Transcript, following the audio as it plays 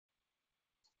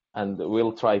and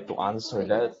we'll try to answer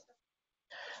that.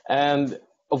 And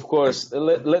of course,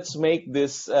 let's make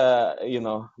this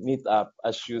meetup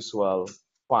as usual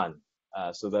fun,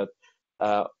 so that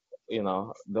uh,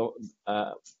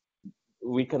 uh,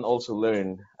 we can also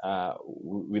learn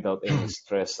without any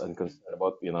stress and concern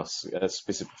about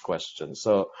specific questions.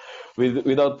 So,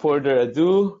 without further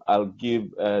ado, I'll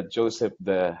give Joseph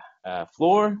the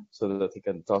floor so that he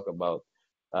can talk about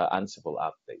Ansible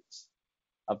updates.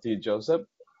 Up to you, Joseph.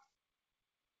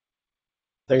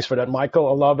 Thanks for that, Michael.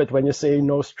 I love it when you say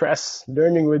no stress,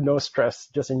 learning with no stress,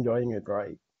 just enjoying it,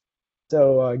 right?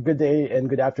 So, good day and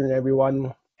good afternoon,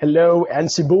 everyone. Hello,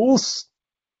 Ansibles.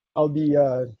 I'll be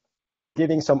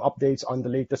giving some updates on the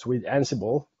latest with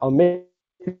Ansible. I'll make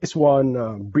this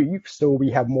one brief so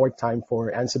we have more time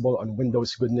for Ansible on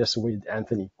Windows goodness with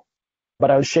Anthony.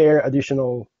 But I'll share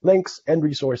additional links and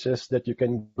resources that you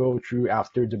can go through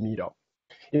after the meetup.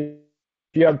 If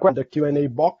you have questions, the Q&A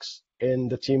box,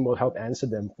 and the team will help answer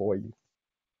them for you.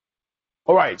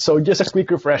 All right, so just a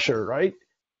quick refresher, right?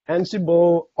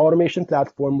 Ansible automation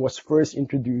platform was first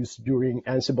introduced during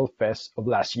Ansible Fest of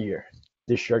last year,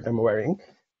 this shirt I'm wearing.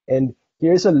 And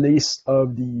here's a list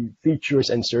of the features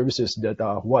and services that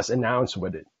was announced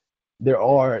with it.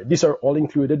 These are all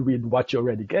included with what you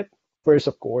already get. First,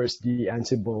 of course, the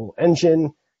Ansible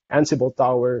engine, Ansible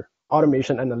Tower,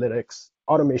 automation analytics,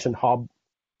 automation hub,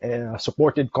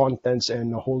 supported contents,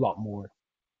 and a whole lot more.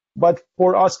 But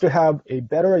for us to have a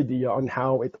better idea on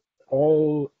how it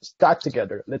all stacked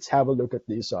together, let's have a look at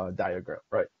this diagram,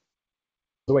 right?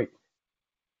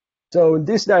 So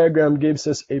this diagram gives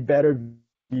us a better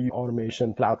view of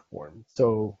automation platform.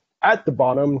 So at the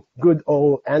bottom, good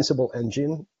old Ansible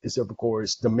engine is, of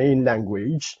course, the main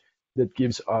language that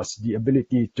gives us the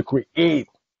ability to create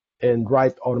and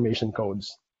write automation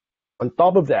codes. On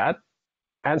top of that,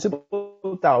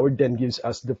 Ansible Tower then gives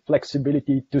us the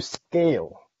flexibility to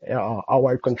scale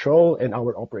our control and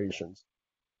our operations.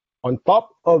 On top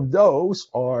of those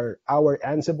are our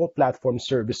Ansible platform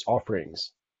service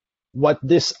offerings. What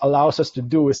this allows us to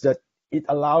do is that it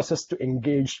allows us to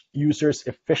engage users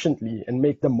efficiently and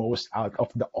make the most out of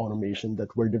the automation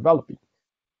that we're developing.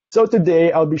 So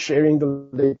today I'll be sharing the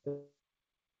latest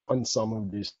on some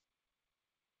of these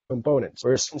components.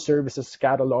 First, services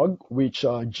catalog, which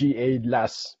GA'd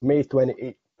last May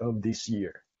 28th of this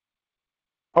year.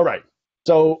 All right,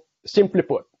 so simply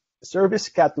put, Service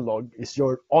Catalog is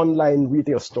your online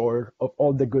retail store of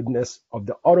all the goodness of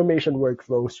the automation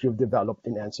workflows you've developed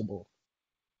in Ansible.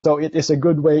 So it is a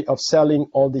good way of selling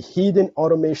all the hidden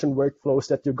automation workflows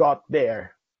that you got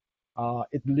there.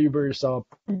 It delivers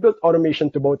pre-built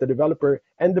automation to both the developer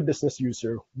and the business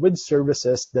user with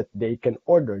services that they can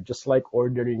order, just like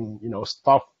ordering,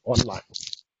 stuff online.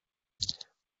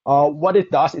 What it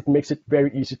does, it makes it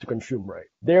very easy to consume, right?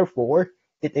 Therefore,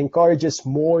 it encourages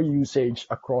more usage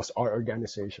across our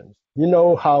organizations. You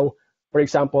know how, for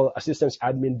example, a systems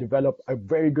admin developed a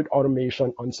very good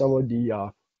automation on some of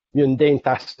the mundane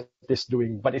tasks that it's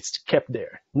doing, but it's kept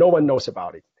there. No one knows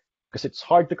about it because it's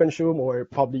hard to consume, or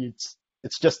probably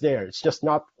it's just there. It's just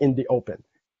not in the open.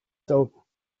 So,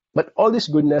 but all this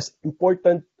goodness,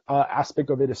 important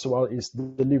aspect of it as well is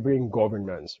delivering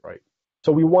governance, right?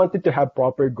 So we wanted to have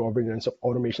proper governance of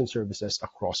automation services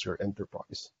across your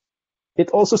enterprise.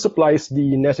 It also supplies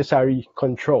the necessary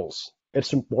controls.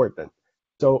 It's important.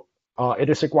 So it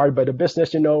is required by the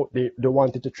business, they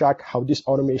wanted to track how this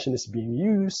automation is being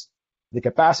used, the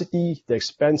capacity, the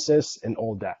expenses, and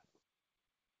all that.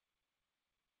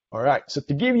 All right, so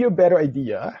to give you a better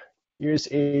idea, here's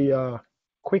a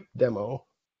quick demo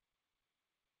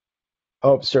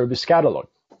of Service Catalog.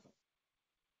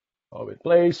 How it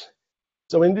plays.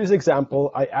 So in this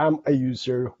example, I am a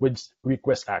user with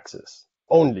request access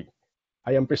only.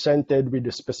 I am presented with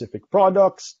the specific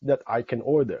products that I can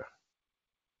order.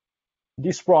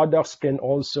 These products can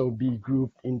also be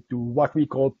grouped into what we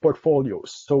call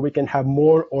portfolios, so we can have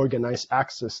more organized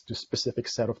access to specific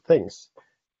set of things.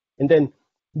 And then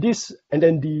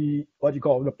what you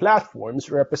call the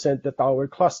platforms represent the tower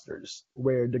clusters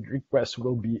where the requests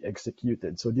will be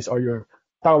executed. So these are your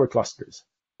tower clusters.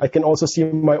 I can also see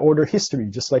my order history,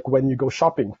 just like when you go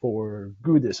shopping for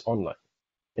goodies online.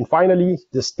 And finally,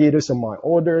 the status of my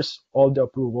orders, all the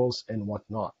approvals, and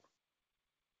whatnot.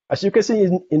 As you can see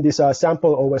in this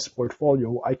sample OS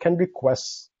portfolio, I can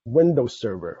request Windows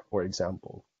Server, for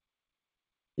example.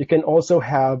 You can also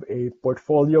have a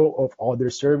portfolio of other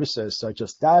services, such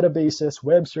as databases,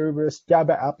 web servers,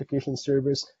 Java application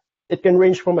servers. It can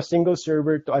range from a single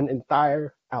server to an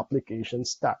entire application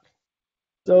stack.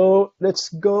 So let's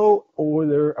go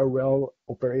over a RHEL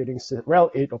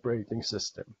 8 operating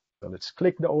system. So let's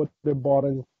click the order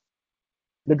button.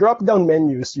 The drop-down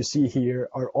menus you see here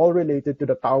are all related to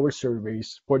the tower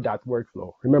surveys for that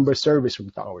workflow. Remember service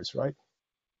from towers, right?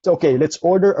 So, okay, let's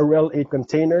order a RHEL 8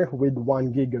 container with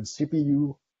 1 gig of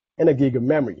CPU and a gig of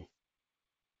memory.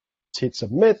 Let's hit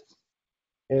submit,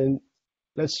 and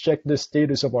let's check the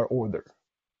status of our order.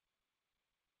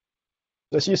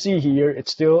 As you see here,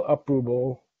 it's still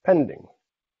approval pending.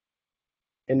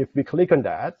 And if we click on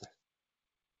that,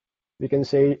 we can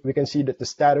see that the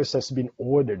status has been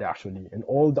ordered actually, and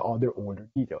all the other order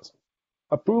details.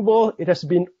 Approval, it has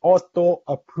been auto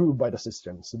approved by the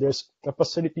system. So there's a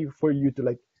facility for you to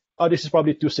like, oh, this is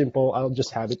probably too simple. I'll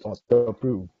just have it auto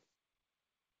approved.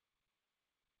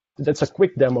 So that's a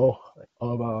quick demo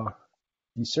of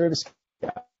the service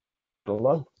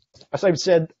catalog. As I've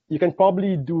said, you can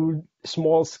probably do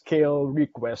small scale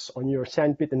requests on your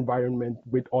sandpit environment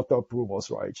with auto approvals,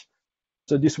 right?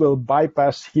 So this will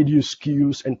bypass hideous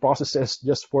queues and processes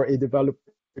just for a developer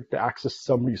to access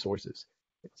some resources.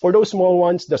 For those small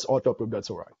ones, that's auto approve, that's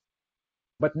all right.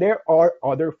 But there are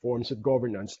other forms of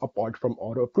governance apart from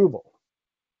auto approval.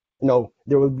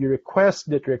 There will be requests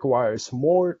that requires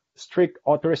more strict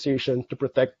authorization to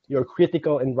protect your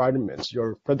critical environments,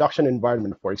 your production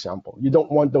environment, for example. You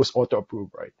don't want those auto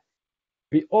approved, right?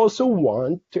 We also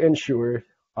want to ensure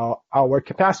our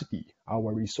capacity,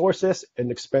 our resources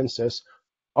and expenses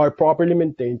are properly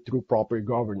maintained through proper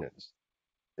governance.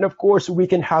 And of course, we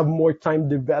can have more time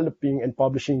developing and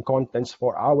publishing contents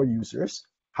for our users.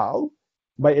 How?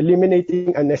 By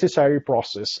eliminating a necessary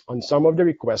process on some of the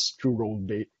requests through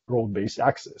role-based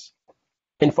access.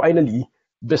 And finally,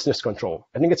 business control.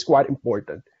 I think it's quite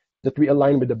important that we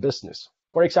align with the business.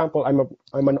 For example,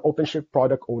 I'm an OpenShift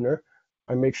product owner.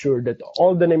 I make sure that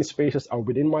all the namespaces are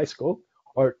within my scope.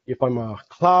 Or if I'm a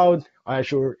cloud,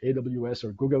 Azure, AWS,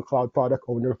 or Google Cloud product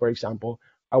owner, for example,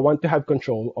 I want to have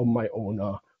control of my own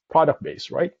product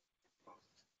base, right?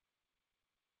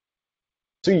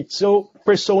 Sweet. So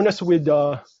personas with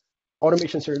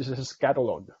automation services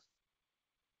catalog.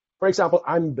 For example,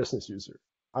 I'm a business user.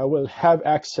 I will have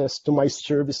access to my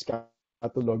service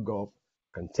catalog of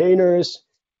containers,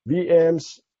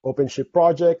 VMs, OpenShift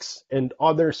projects, and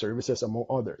other services, among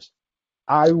others.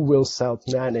 I will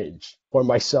self-manage for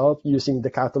myself using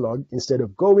the catalog instead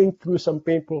of going through some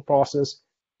painful process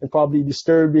and probably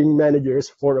disturbing managers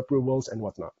for approvals and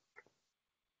whatnot.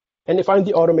 And if I'm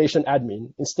the automation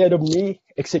admin, instead of me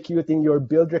executing your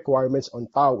build requirements on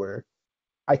Tower,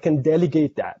 I can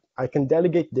delegate that. I can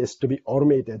delegate this to be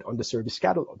automated on the service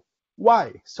catalog.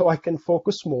 Why? So I can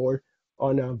focus more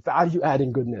on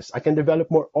value-adding goodness. I can develop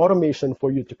more automation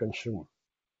for you to consume.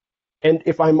 And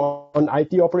if I'm on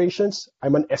IT operations,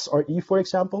 I'm an SRE, for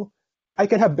example, I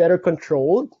can have better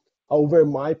control over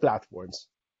my platforms.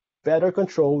 Better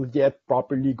control, yet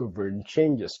properly govern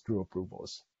changes through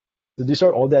approvals. So these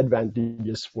are all the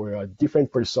advantages for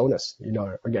different personas in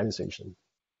our organization.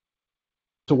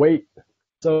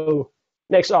 So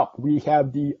next up, we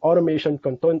have the automation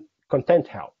content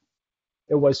help.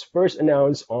 It was first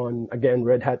announced on, again,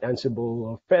 Red Hat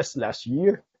Ansible Fest last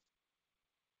year.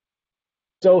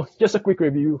 So just a quick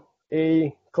review.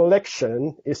 A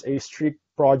collection is a strict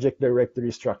project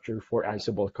directory structure for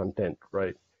Ansible content,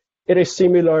 right? It is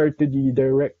similar to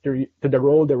the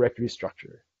role directory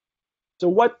structure. So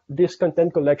what this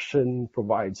content collection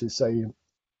provides is a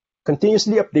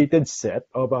continuously updated set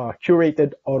of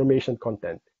curated automation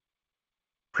content,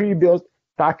 pre-built,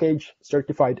 packaged,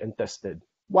 certified, and tested.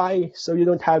 Why? So you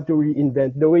don't have to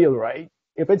reinvent the wheel, right?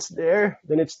 If it's there,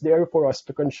 then it's there for us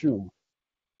to consume.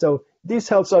 So this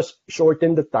helps us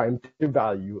shorten the time to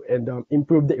value and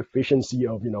improve the efficiency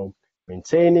of,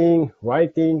 maintaining,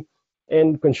 writing,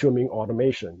 and consuming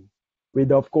automation.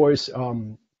 With, of course,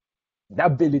 the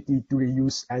ability to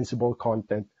reuse Ansible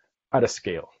content at a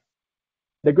scale.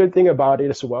 The good thing about it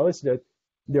as well is that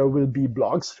there will be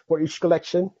blogs for each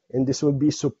collection, and this will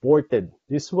be supported.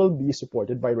 This will be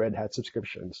supported by Red Hat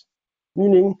subscriptions,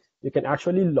 meaning you can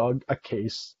actually log a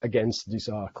case against this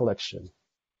collection.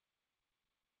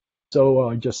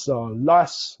 So just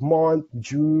last month,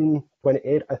 June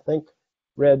 28th, I think,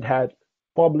 Red Hat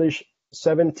published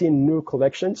 17 new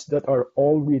collections that are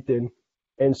all written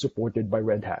and supported by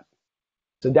Red Hat.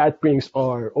 So that brings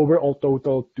our overall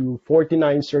total to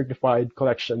 49 certified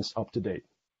collections up to date.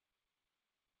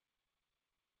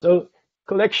 So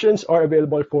collections are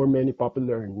available for many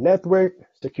popular network,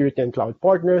 security, and cloud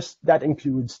partners. That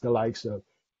includes the likes of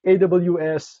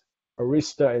AWS,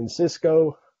 Arista and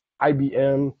Cisco,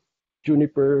 IBM,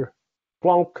 Juniper,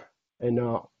 Splunk, and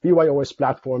BYOS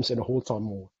platforms, and a whole ton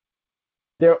more.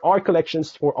 There are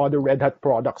collections for other Red Hat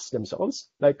products themselves.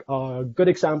 Like a good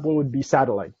example would be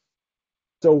Satellite.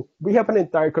 So we have an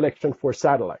entire collection for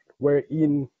satellite,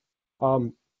 wherein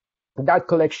um, that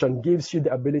collection gives you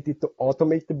the ability to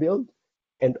automate the build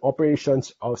and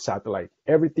operations of satellite,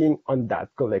 everything on that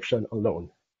collection alone.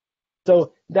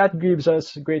 So that gives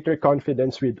us greater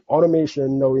confidence with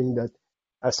automation, knowing that,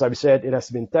 as I've said, it has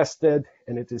been tested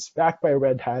and it is backed by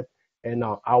Red Hat and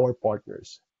our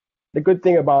partners. The good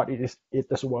thing about it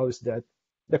as well is that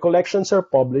the collections are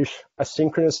published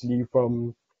asynchronously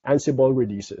from Ansible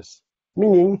releases,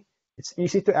 meaning it's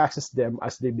easy to access them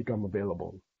as they become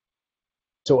available.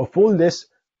 So a full list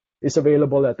is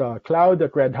available at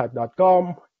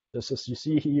cloud.redhat.com, just as you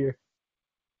see here,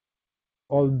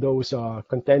 all those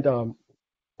content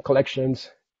collections.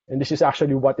 And this is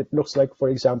actually what it looks like, for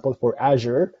example, for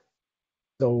Azure.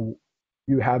 So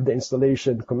you have the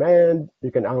installation command.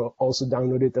 You can also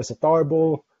download it as a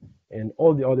tarball and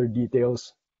all the other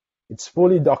details. It's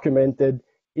fully documented.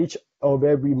 Each of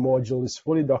every module is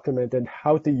fully documented,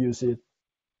 how to use it,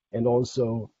 and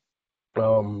also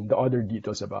the other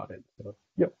details about it. So,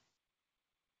 yep.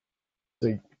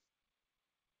 So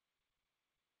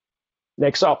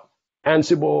next up,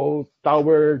 Ansible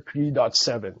Tower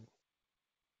 3.7.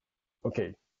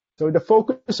 Okay, so the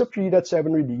focus of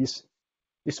 3.7 release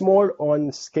is more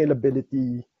on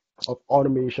scalability of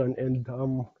automation and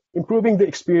improving the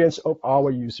experience of our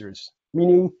users,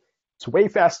 meaning it's way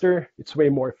faster, it's way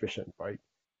more efficient, right?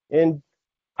 And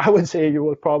I would say you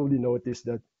will probably notice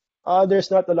that there's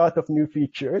not a lot of new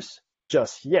features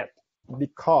just yet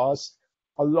because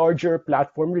a larger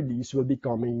platform release will be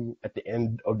coming at the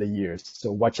end of the year.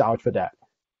 So watch out for that.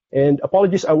 And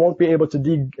apologies, I won't be able to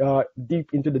dig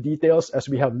deep into the details as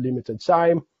we have limited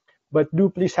time, but do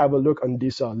please have a look on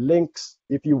these links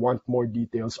if you want more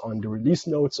details on the release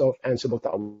notes of Ansible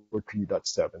Tower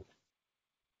 3.7.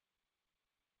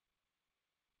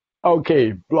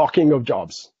 Okay, blocking of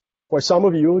jobs. For some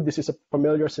of you, this is a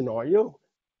familiar scenario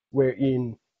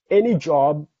wherein any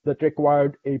job that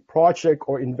required a project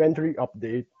or inventory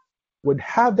update would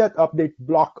have that update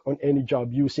block on any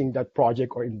job using that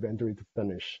project or inventory to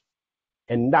finish.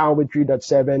 And now with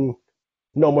 3.7,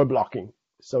 no more blocking.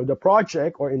 So the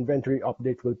project or inventory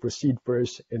update will proceed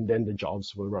first and then the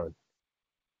jobs will run.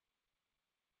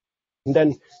 And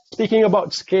then speaking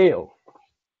about scale,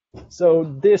 so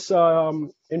this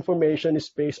information is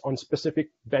based on specific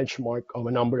benchmark of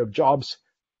a number of jobs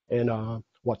and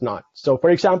whatnot. So for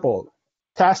example,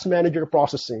 task manager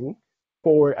processing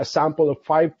for a sample of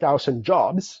 5,000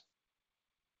 jobs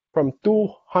from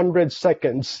 200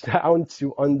 seconds down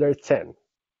to under 10.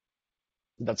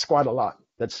 That's quite a lot.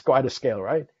 That's quite a scale,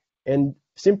 right? And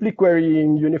simply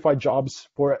querying unified jobs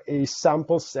for a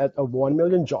sample set of 1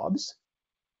 million jobs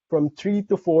from 3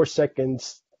 to 4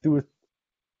 seconds to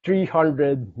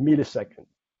 300 milliseconds.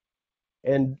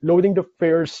 And loading the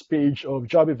first page of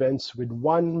job events with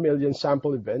 1 million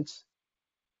sample events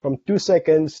from 2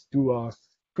 seconds to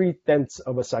 3/10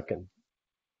 of a second.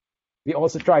 We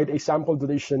also tried a sample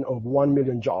deletion of 1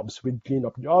 million jobs with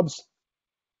cleanup jobs,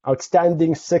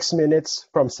 outstanding 6 minutes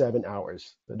from 7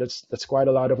 hours. So that's quite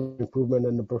a lot of improvement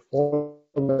in the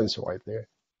performance right there.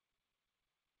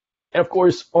 And of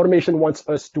course, automation wants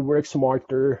us to work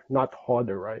smarter, not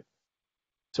harder, right?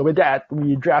 So with that,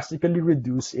 we drastically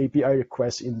reduce API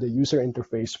requests in the user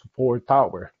interface for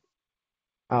Tower.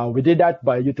 We did that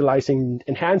by utilizing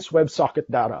enhanced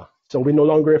WebSocket data. So we no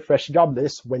longer refresh job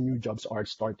lists when new jobs are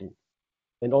starting.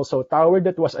 And also Tower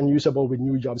that was unusable with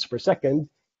new jobs per second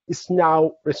is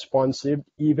now responsive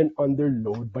even under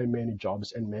load by many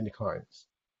jobs and many clients.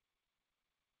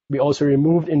 We also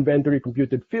removed inventory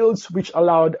computed fields, which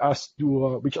allowed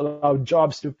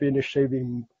jobs to finish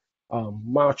shaving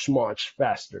much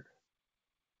faster.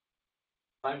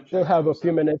 Time We'll check, have a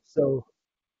few Joseph. minutes. So,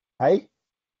 hi.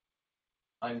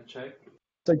 Time check.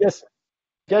 So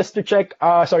just to check,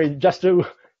 just to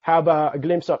have a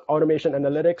glimpse of automation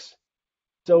analytics.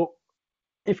 So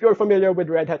if you're familiar with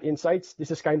Red Hat Insights,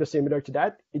 this is kind of similar to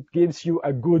that. It gives you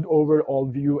a good overall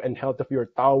view and health of your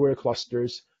Tower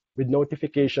clusters with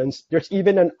notifications. There's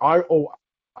even an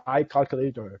ROI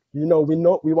calculator. We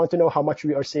want to know how much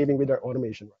we are saving with our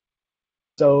automation.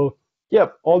 So yeah,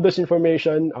 all this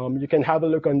information, you can have a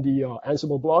look on the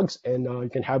Ansible blogs, and you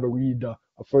can have a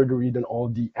further read on all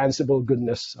the Ansible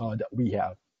goodness that we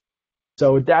have.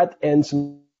 So that ends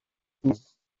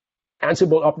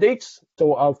Ansible updates.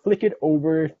 So I'll flick it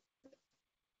over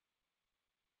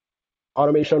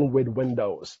automation with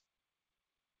Windows.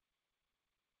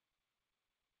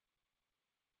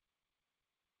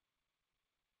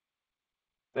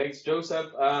 Thanks,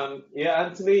 Joseph. Yeah,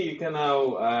 Anthony, you can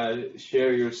now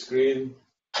share your screen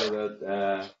so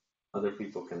that other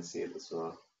people can see it as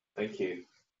well. Thank you.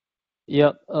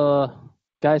 Yep.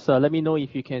 Guys, let me know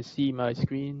if you can see my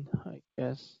screen. I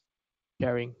guess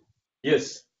sharing.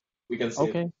 Yes, we can see it.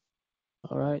 Okay.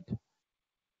 All right.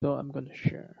 So I'm going to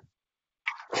share.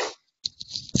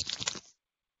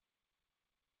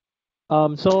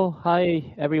 So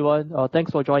hi everyone.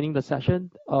 Thanks for joining the session.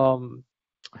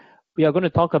 We are going to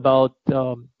talk about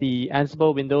the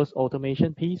Ansible Windows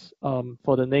automation piece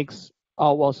for the next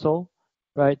hour or so.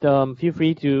 Right. Feel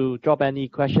free to drop any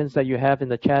questions that you have in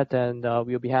the chat, and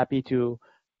we'll be happy to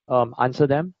answer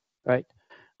them. Right.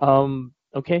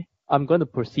 Okay. I'm going to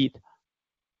proceed.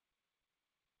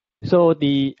 So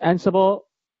the Ansible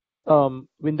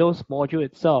Windows module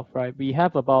itself, right? We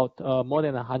have about more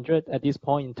than 100 at this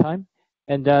point in time,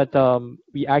 and that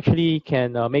we actually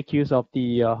can make use of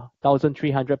the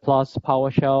 1,300 plus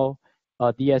PowerShell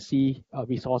DSC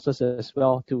resources as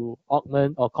well to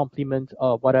augment or complement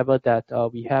whatever that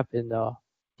we have in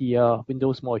the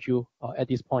Windows module at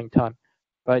this point in time.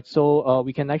 Right, so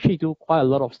we can actually do quite a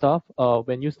lot of stuff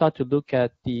when you start to look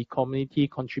at the community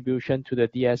contribution to the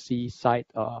DSC site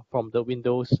from the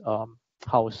Windows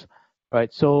house,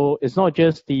 right? So it's not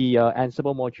just the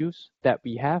Ansible modules that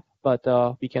we have, but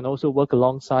we can also work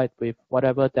alongside with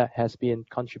whatever that has been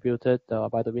contributed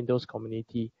by the Windows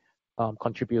community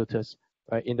contributors,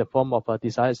 right? In the form of a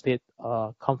desired state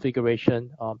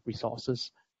configuration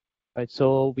resources, right?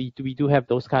 So we do have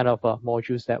those kind of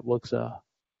modules that works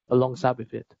alongside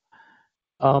with it.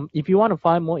 If you want to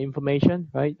find more information,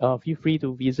 right, feel free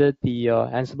to visit the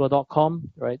ansible.com,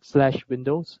 right,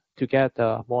 /windows to get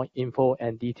more info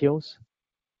and details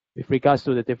with regards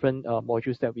to the different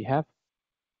modules that we have.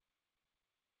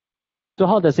 So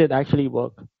how does it actually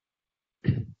work?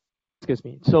 Excuse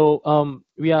me. So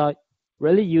we are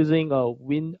really using a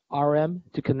WinRM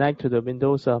to connect to the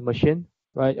Windows machine,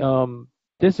 right?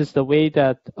 This is the way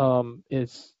that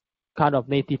is kind of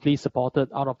natively supported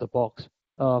out of the box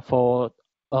for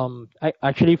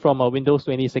actually from a Windows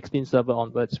 2016 server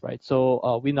onwards, right? So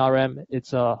WinRM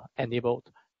it's enabled.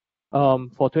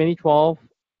 For 2012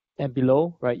 and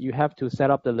below, right, you have to set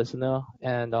up the listener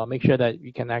and make sure that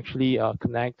you can actually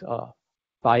connect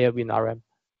via WinRM.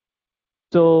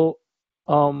 So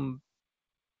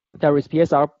there is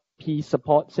PSRP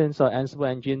support since Ansible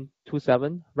Engine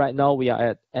 2.7. Right now we are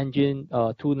at Engine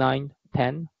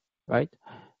 2.9.10, right?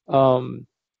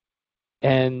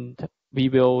 And we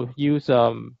will use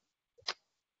I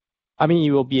mean,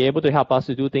 you will be able to help us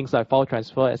to do things like file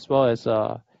transfer as well as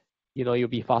you'll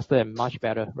be faster and much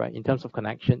better, right, in terms of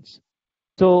connections.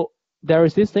 So there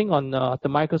is this thing on the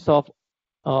Microsoft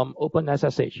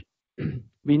OpenSSH.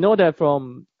 We know that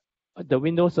from the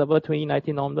Windows Server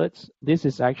 2019 onwards, this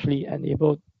is actually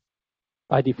enabled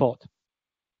by default.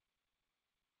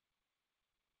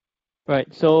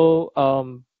 Right, so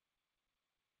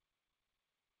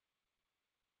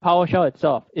PowerShell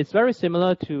itself, it's very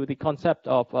similar to the concept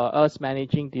of us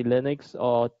managing the Linux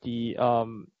or the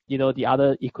the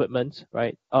other equipment,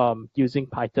 right? Using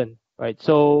Python, right?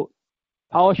 So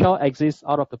PowerShell exists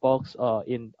out of the box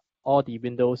in all the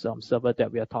Windows server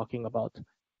that we are talking about.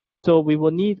 So we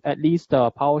will need at least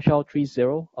PowerShell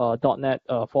 3.0, .NET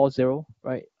 4.0,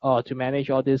 right, to manage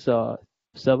all these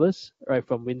servers, right,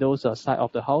 from Windows side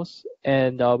of the house.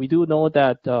 And we do know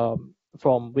that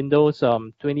from Windows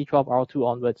 2012 R2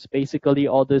 onwards, basically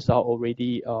all these are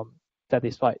already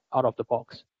satisfied out of the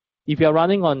box. If you're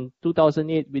running on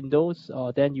 2008 Windows,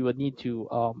 then you will need to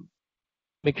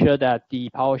make sure that the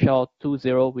PowerShell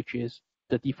 2.0, which is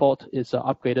the default, is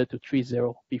upgraded to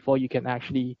 3.0 before you can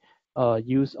actually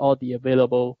use all the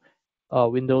available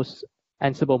Windows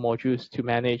Ansible modules to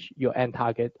manage your end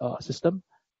target system.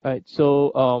 Right.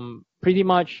 So pretty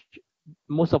much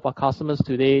most of our customers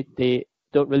today, they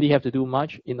don't really have to do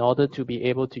much in order to be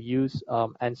able to use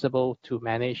Ansible to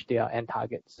manage their end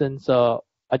target. Since I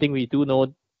think we do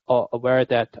know or aware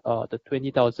that the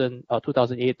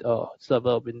 2008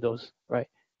 server Windows, right,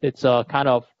 it's kind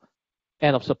of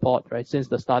end of support, right, since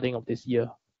the starting of this year.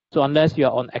 So unless you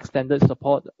are on extended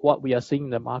support, what we are seeing in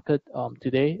the market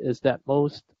today is that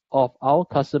most of our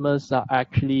customers are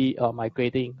actually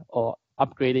migrating or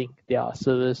upgrading their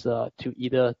servers to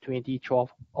either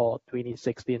 2012 or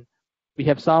 2016. We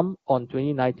have some on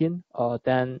 2019,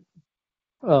 then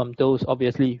those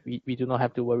obviously we do not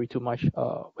have to worry too much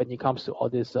when it comes to all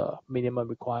this minimum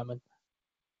requirement.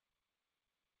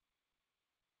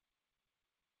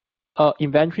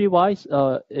 Inventory wise,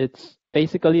 it's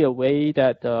basically a way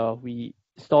that we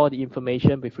store the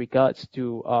information with regards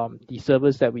to the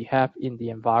servers that we have in the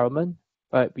environment.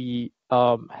 Right, we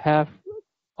have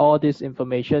all this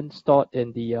information stored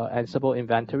in the Ansible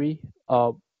inventory.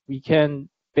 We can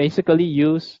basically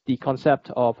use the concept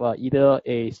of either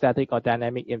a static or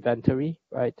dynamic inventory,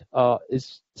 right?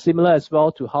 It's similar as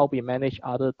well to how we manage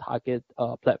other target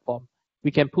platform.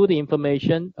 We can pull the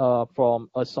information from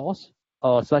a source,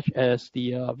 such as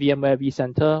the VMware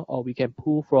vCenter, or we can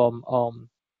pull from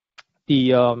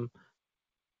the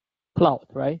cloud,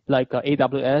 right? Like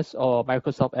AWS or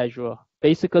Microsoft Azure.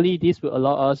 Basically, this will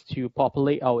allow us to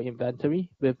populate our inventory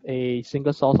with a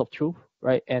single source of truth,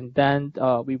 right? And then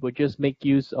we will just make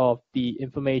use of the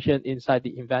information inside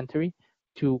the inventory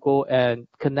to go and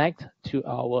connect to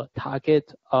our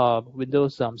target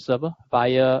Windows server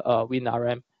via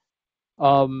WinRM.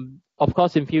 Of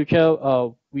course, in future,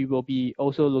 we will be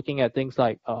also looking at things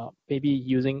like maybe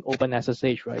using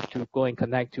OpenSSH, right, to go and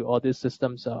connect to all these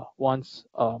systems once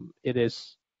it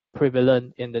is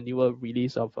prevalent in the newer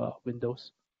release of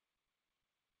Windows.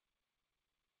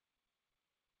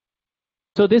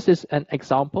 So this is an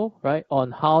example, right,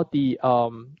 on how the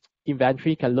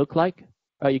inventory can look like.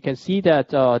 You can see that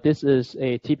this is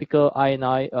a typical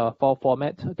INI file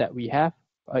format that we have.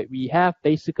 Right, we have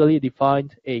basically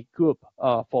defined a group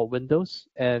for Windows,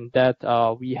 and that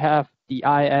we have the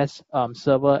IIS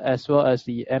server as well as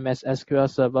the MS SQL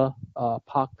server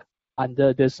parked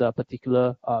under this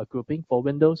particular grouping for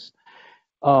Windows.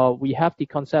 We have the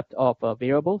concept of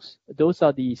variables. Those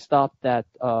are the stuff that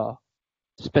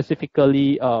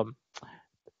specifically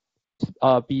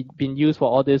been used for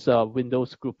all this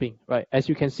Windows grouping, right? As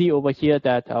you can see over here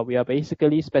that we are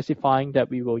basically specifying that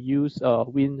we will use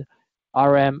WinRM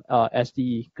as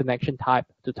the connection type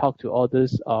to talk to all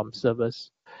these servers.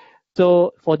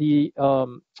 So for the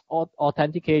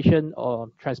authentication or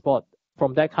transport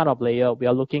from that kind of layer, we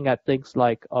are looking at things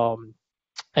like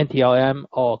NTLM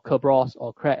or Kerberos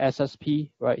or CRAD SSP,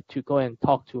 right, to go and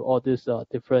talk to all these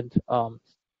different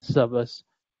servers.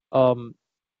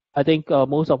 I think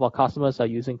most of our customers are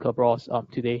using Kerberos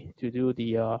today to do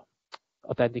the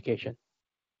authentication.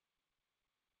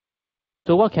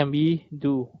 So what can we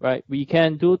do, right? We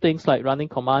can do things like running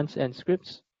commands and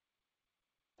scripts.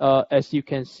 As you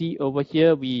can see over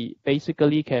here, we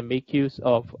basically can make use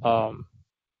of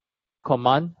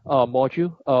command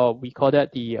module. We call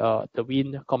that the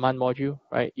Win command module,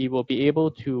 right? It will be able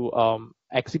to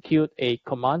execute a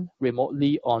command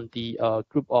remotely on the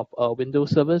group of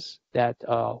Windows servers that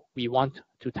we want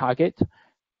to target.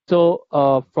 So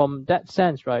from that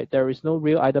sense, right, there is no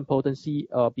real idempotency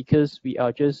because we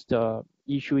are just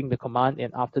issuing the command,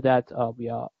 and after that we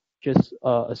are just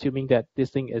assuming that this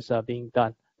thing is being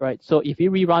done, right? So if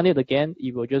you rerun it again,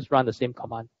 it will just run the same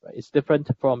command, right? It's different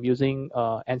from using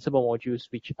Ansible modules,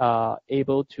 which are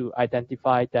able to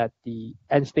identify that the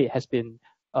end state has been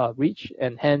reached,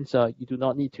 and hence you do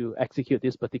not need to execute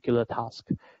this particular task,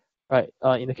 right?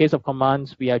 In the case of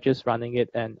commands, we are just running it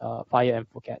and fire and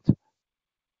forget.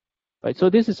 Right,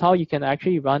 so this is how you can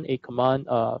actually run a command,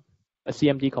 a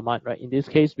CMD command, right? In this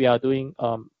case, we are doing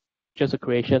just a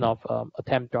creation of a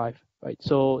temp drive, right?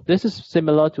 So this is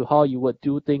similar to how you would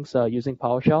do things using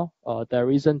PowerShell.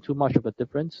 There isn't too much of a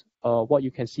difference. What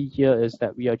you can see here is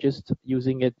that we are just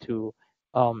using it to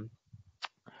run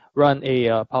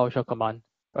a PowerShell command,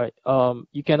 right?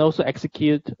 You can also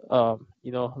execute,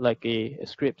 like a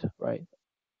script, right?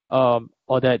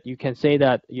 Or that you can say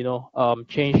that,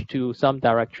 change to some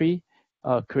directory,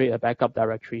 create a backup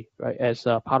directory, right, as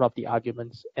part of the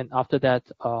arguments. And after that,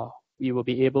 we will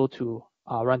be able to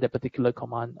run that particular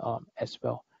command as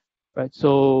well, right?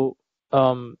 So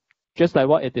just like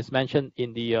what it is mentioned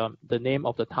in the name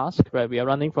of the task, right, we are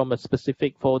running from a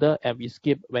specific folder and we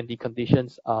skip when the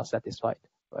conditions are satisfied,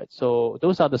 right? So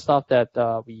those are the stuff that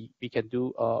we can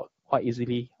do quite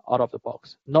easily out of the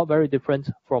box. Not very different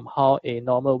from how a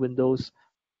normal Windows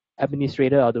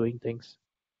administrator are doing things.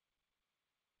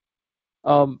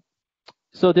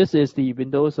 So this is the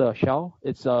Windows shell.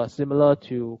 It's similar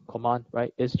to command,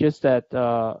 right? It's just that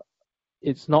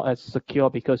it's not as secure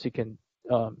because you can,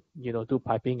 do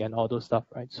piping and all those stuff,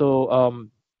 right? So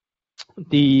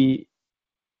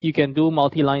you can do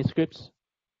multi-line scripts,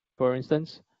 for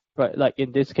instance, right? Like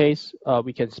in this case,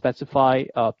 we can specify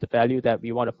the value that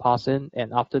we want to pass in,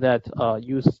 and after that,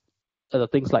 use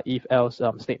things like if-else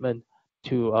statement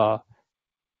to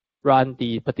run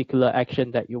the particular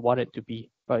action that you want it to be,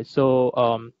 right?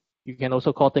 So you can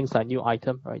also call things like new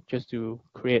item, right, just to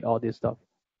create all this stuff.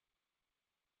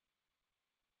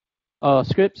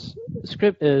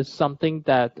 Script is something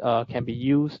that can be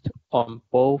used on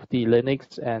both the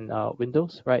Linux and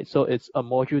Windows, right? So it's a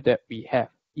module that we have.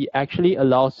 It actually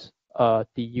allows the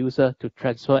user to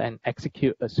transfer and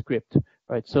execute a script,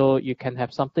 right? So you can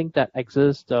have something that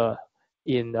exists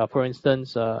in, for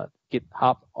instance,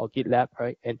 GitHub or GitLab,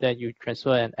 right? And then you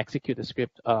transfer and execute the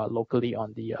script locally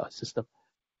on the system,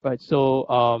 right? So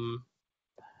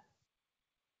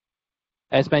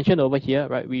as mentioned over here,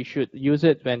 right, we should use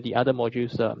it when the other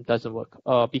modules doesn't work.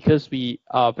 Because we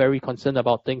are very concerned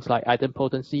about things like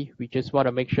idempotency, we just want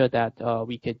to make sure that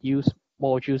we can use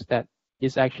modules that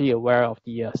is actually aware of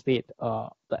the state,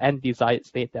 the end desired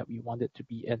state that we want it to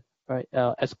be in, right?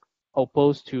 As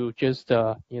opposed to just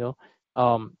running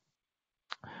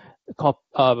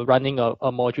a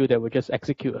module that will just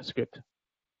execute a script.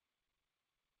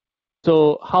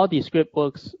 So how the script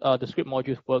works, the script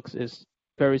module works is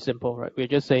very simple, right? We're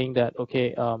just saying that,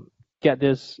 okay, get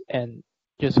this and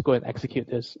just go and execute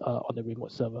this on the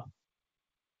remote server.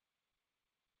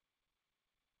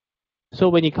 So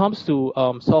when it comes to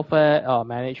software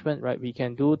management, right, we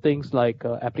can do things like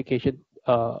application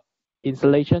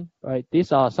installation, right?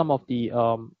 These are some of the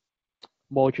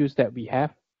modules that we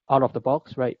have out of the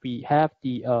box, right? We have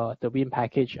the Win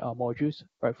package modules,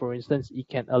 right? For instance, it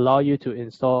can allow you to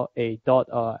install a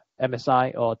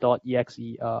 .msi or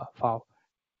 .exe file.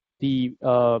 The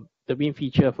Win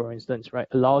feature, for instance, right,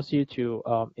 allows you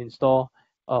to install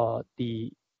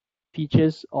the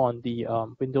features on the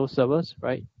Windows servers,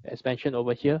 right? As mentioned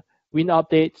over here, Win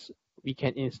updates, we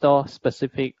can install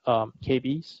specific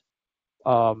KBs,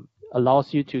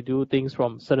 allows you to do things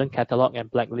from certain catalog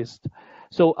and blacklist.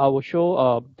 So I will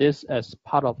show this as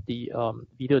part of the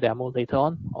video demo later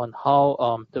on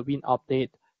how the Win update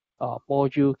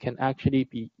module can actually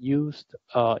be used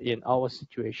in our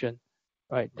situation.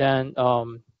 Right, then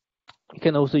you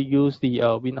can also use the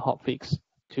Win hotfix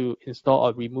to install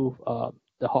or remove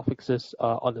the hotfixes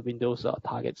on the Windows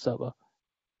target server.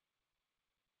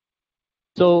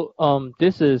 So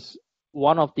this is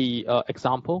one of the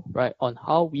example, right, on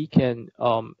how we can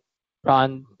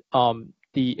run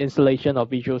the installation of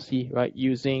Visual C, right,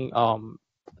 using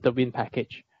the Win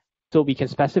package. So we can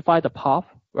specify the path,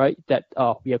 right, that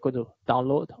we are going to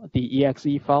download the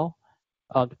exe file,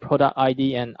 the product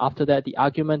ID, and after that, the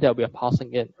argument that we are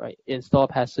passing in, right? Install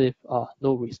passive,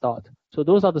 no restart. So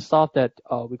those are the stuff that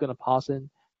we're going to pass in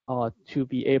to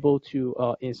be able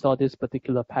to install this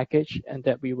particular package, and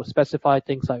that we will specify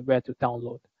things like where to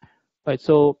download, right?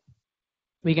 So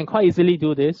we can quite easily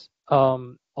do this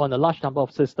on a large number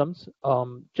of systems,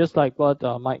 just like what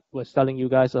Mike was telling you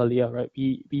guys earlier, right?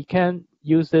 We can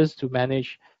use this to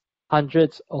manage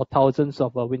hundreds or thousands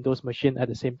of Windows machines at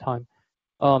the same time.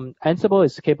 Ansible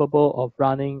is capable of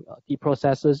running the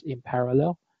processes in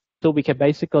parallel. So we can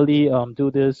basically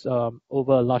do this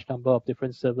over a large number of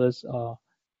different servers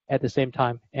at the same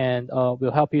time. And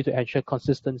will help you to ensure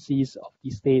consistencies of the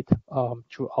state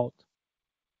throughout.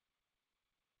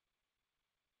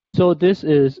 So this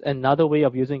is another way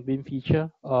of using Win feature.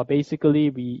 Basically,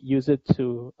 we use it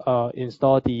to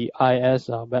install the IIS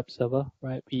web server,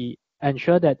 right? We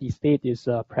ensure that the state is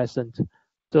present.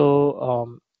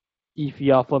 So if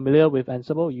you are familiar with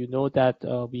Ansible, you know that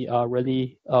we are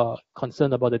really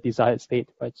concerned about the desired state,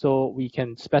 right? So we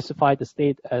can specify the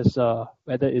state as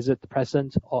whether is it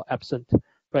present or absent,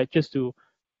 right? Just to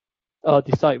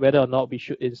decide whether or not we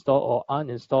should install or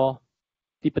uninstall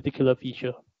the particular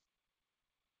feature.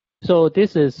 So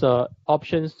this is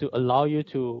options to allow you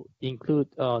to include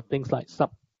things like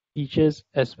sub features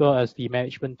as well as the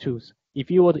management tools. If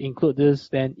you were to include this,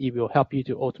 then it will help you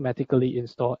to automatically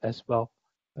install as well.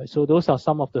 So those are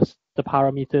some of the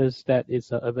parameters that is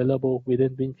available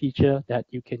within Win feature that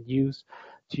you can use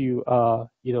to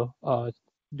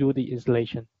do the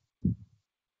installation.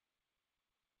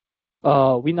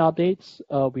 Win updates,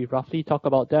 we roughly talk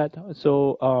about that.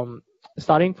 So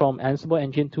starting from Ansible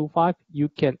Engine 2.5, you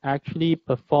can actually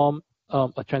perform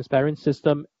a transparent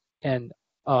system and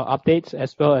updates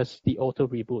as well as the auto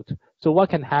reboot. So what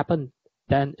can happen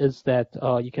then is that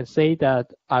you can say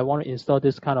that I want to install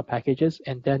this kind of packages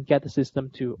and then get the system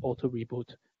to auto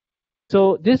reboot.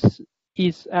 So this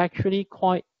is actually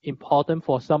quite important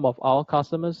for some of our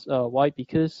customers. Why?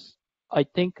 Because I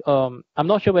think, I'm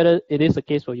not sure whether it is the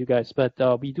case for you guys, but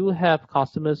we do have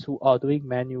customers who are doing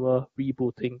manual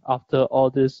rebooting after all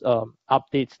these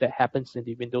updates that happens in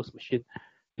the Windows machine.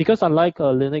 Because unlike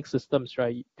Linux systems,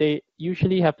 right, they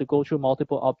usually have to go through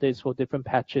multiple updates for different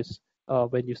patches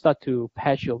when you start to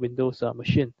patch your Windows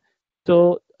machine.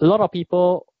 So a lot of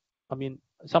people, I mean,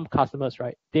 some customers,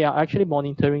 right, they are actually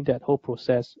monitoring that whole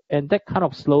process, and that kind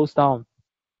of slows down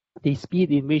the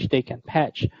speed in which they can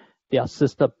patch their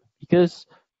system. Because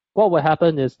what will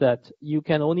happen is that you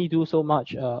can only do so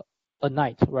much a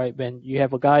night, right? When you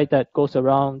have a guy that goes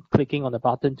around clicking on the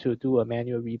button to do a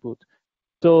manual reboot.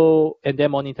 So, and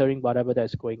then monitoring whatever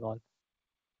that's going on.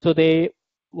 So they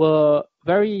were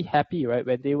very happy, right,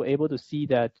 when they were able to see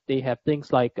that they have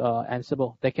things like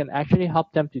Ansible that can actually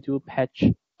help them to do patch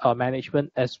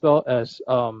management, as well as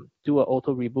do an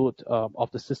auto reboot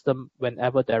of the system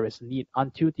whenever there is a need,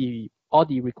 until all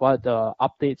the required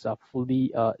updates are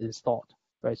fully installed,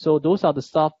 right? So those are the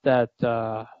stuff that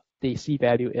they see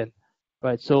value in,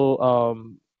 right? So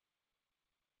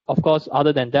of course,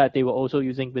 other than that, they were also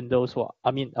using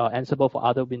Ansible for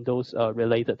other Windows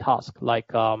related tasks,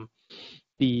 like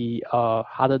the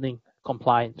hardening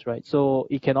compliance, right? So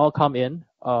it can all come in.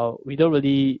 We don't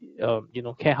really,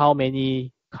 care how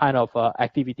many kind of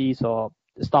activities or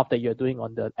stuff that you're doing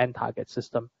on the end target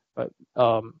system, right?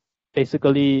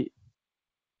 Basically,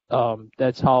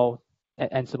 that's how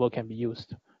Ansible can be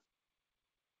used.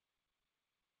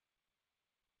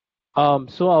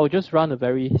 So I'll just run a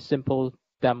very simple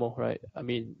demo, right? I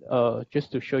mean,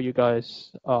 just to show you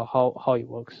guys how it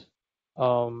works.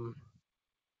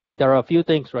 There are a few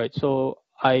things, right? So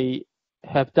I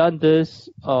have done this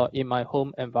in my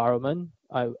home environment.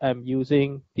 I am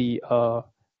using the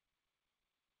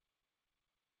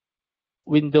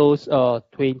Windows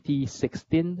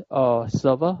 2016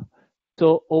 server.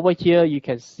 So over here, you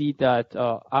can see that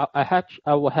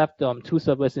I will have two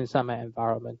servers inside my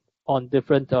environment on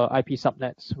different IP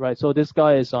subnets, right? So this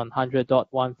guy is on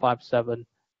 100.157,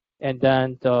 and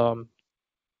then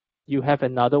you have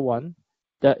another one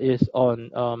that is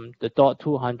on the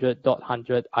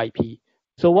 .200.100 IP.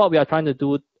 So what we are trying to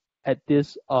do at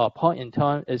this point in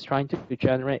time is trying to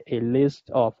generate a list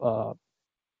of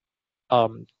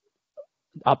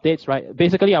updates, right?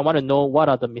 Basically, I want to know what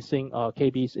are the missing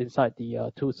KBs inside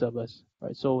the two servers,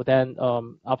 right? So then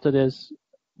after this,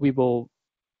 we will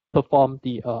perform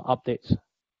the updates.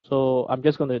 So I'm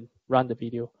just going to run the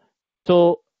video.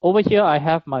 So over here, I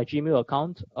have my Gmail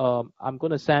account. I'm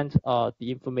going to send the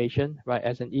information, right,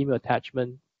 as an email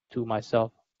attachment to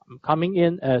myself. I'm coming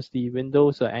in as the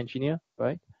Windows engineer,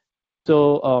 right?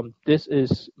 So this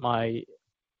is my,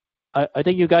 I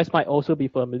think you guys might also be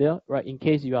familiar, right? In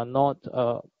case you are not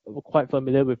quite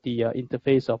familiar with the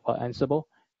interface of Ansible,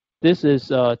 this is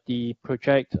the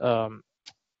project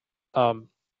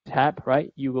tab,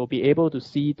 right? You will be able to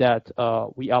see that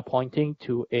we are pointing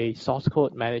to a source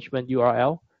code management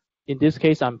URL. In this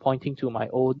case, I'm pointing to my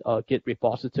own Git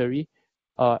repository.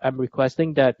 I'm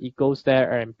requesting that it goes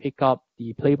there and pick up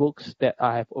the playbooks that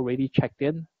I have already checked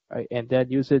in, right? And then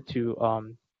use it to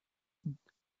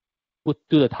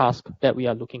do the task that we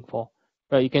are looking for.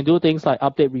 Right? You can do things like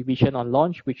update revision on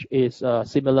launch, which is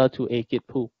similar to a Git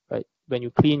pull, right? When you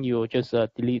clean, you just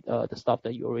delete the stuff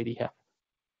that you already have.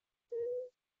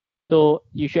 So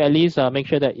you should at least make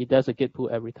sure that it does a Git pull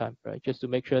every time, right? Just to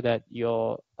make sure that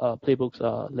your playbooks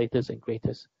are latest and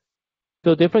greatest.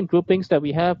 So different groupings that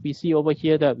we have, we see over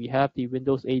here that we have the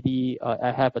Windows AD,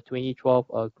 I have a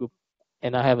 2012 group,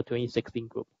 and I have a 2016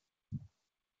 group.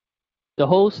 The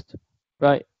host,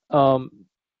 right?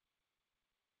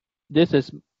 This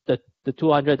is the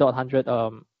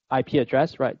 200.100 IP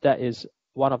address, right? That is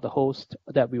one of the hosts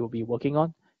that we will be working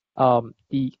on.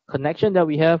 The connection that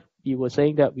we have, we were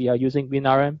saying that we are using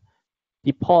WinRM.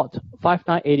 The port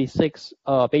 5986,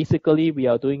 basically we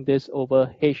are doing this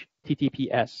over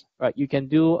HTTPS, right? You can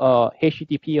do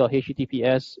HTTP or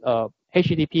HTTPS.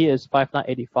 HTTP is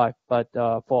 5985, but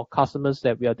for customers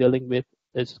that we are dealing with,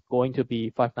 it's going to be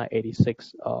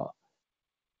 5986 for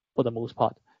the most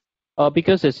part.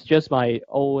 Because it's just my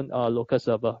own local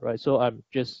server, right? So I'm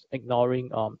just ignoring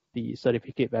the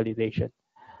certificate validation.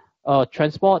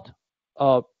 Transport,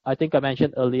 I think I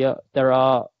mentioned earlier, there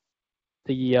are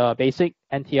the basic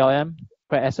NTLM,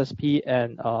 SSP,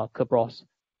 and Kerberos.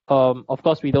 Of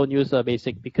course, we don't use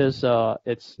basic because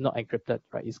it's not encrypted,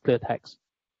 right? It's clear text.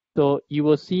 So you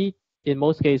will see in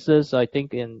most cases, I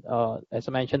think as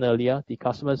I mentioned earlier, the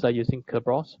customers are using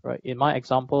Kerberos, right? In my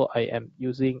example, I am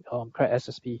using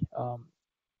SSP.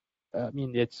 I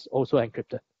mean, it's also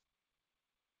encrypted.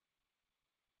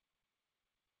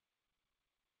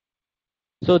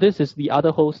 So this is the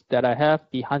other host that I have,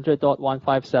 the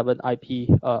 100.157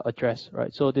 IP address,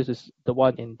 right? So this is the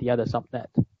one in the other subnet.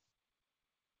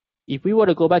 If we were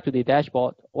to go back to the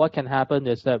dashboard, what can happen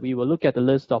is that we will look at the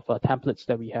list of templates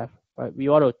that we have, right? We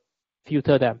want to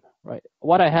filter them, right?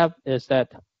 What I have is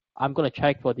that I'm going to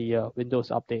check for the Windows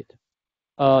update.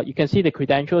 You can see the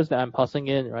credentials that I'm passing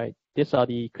in, right? These are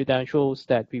the credentials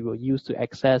that we will use to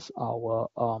access our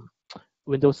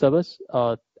Windows servers.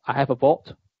 I have a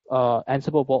vault,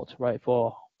 Ansible vault, right,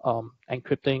 for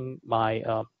encrypting my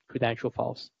credential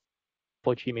files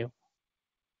for Gmail.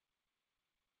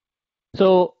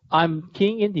 So I'm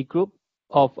keying in the group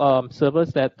of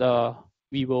servers that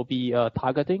we will be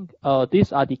targeting.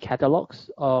 These are the catalogs.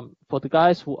 For the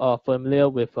guys who are familiar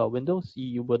with Windows,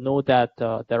 you will know that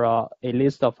there are a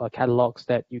list of catalogs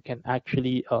that you can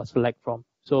actually select from.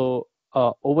 So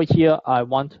over here, I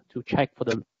want to check for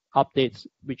the updates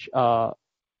which are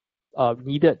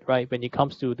needed, right, when it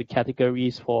comes to the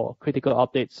categories for critical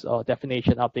updates,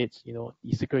 definition updates,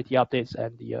 the security updates,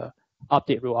 and the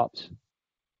update rollouts.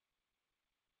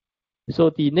 So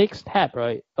the next tab,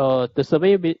 right, the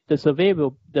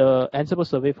Ansible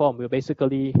survey form will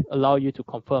basically allow you to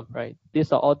confirm, right?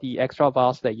 These are all the extra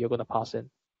vars that you're going to pass in.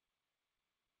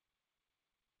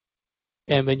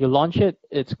 And when you launch it,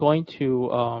 it's going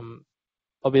to,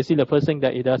 obviously the first thing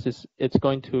that it does is it's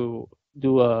going to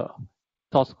do a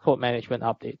source code management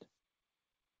update.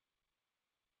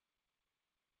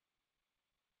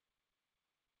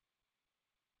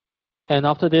 And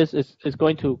after this, it's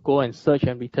going to go and search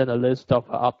and return a list of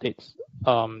updates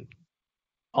on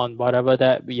whatever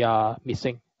that we are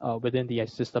missing within the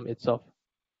system itself.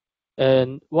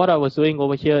 And what I was doing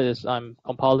over here is I'm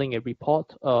compiling a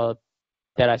report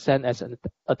that I sent as an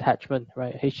attachment,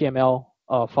 right? HTML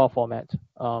file format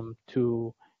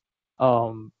to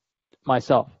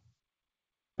myself,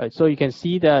 right? So you can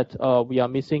see that we are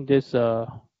missing this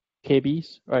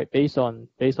KBs, right? Based on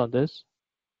this.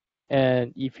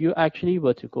 And if you actually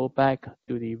were to go back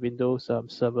to the Windows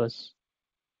servers,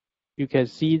 you can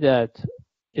see that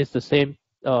it's the same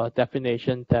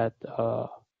definition that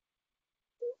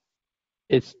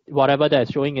it's whatever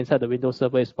that's showing inside the Windows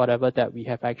server is whatever that we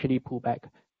have actually pulled back.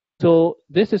 So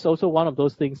this is also one of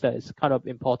those things that is kind of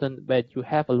important when you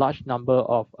have a large number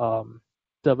of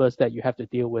servers that you have to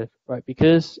deal with, right?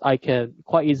 Because I can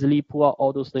quite easily pull out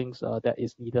all those things that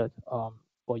is needed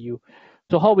for you.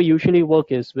 So how we usually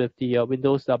work is with the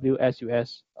Windows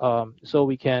WSUS. So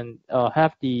we can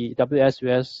have the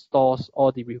WSUS stores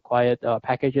all the required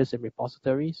packages and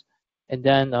repositories. And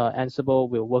then Ansible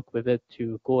will work with it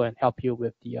to go and help you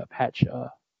with the patch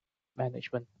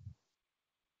management.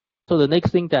 So the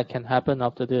next thing that can happen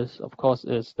after this, of course,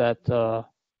 is that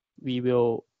we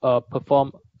will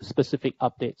perform specific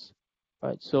updates,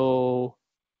 right? So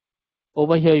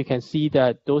over here, you can see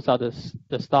that those are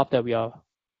the stuff that we are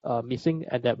missing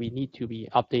and that we need to be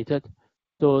updated.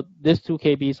 So these 2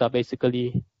 KBs are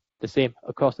basically the same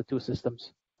across the 2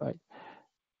 systems, right?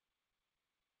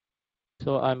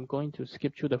 So I'm going to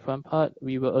skip through the front part.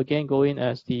 We will again go in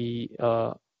as the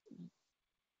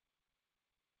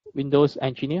Windows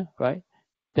engineer, right?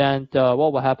 Then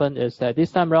what will happen is that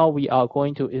this time around, we are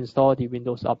going to install the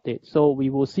Windows update. So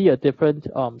we will see a different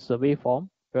survey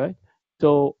form, right?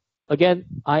 So again,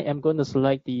 I am going to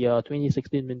select the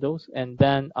 2016 Windows, and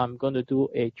then I'm going to do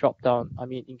a drop down. I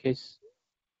mean, in case.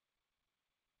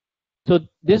 So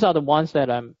these are the ones that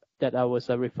I was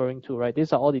referring to, right?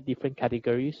 These are all the different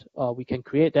categories. We can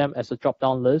create them as a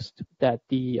drop-down list that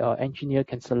the engineer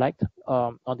can select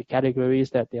on the categories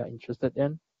that they are interested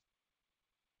in.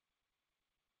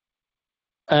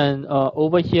 And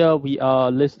over here, we are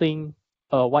listing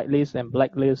whitelist and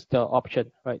blacklist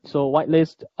option, right? So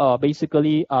whitelist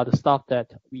basically are the stuff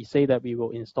that we say that we will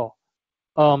install.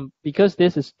 Because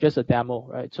this is just a demo,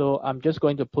 right? So I'm just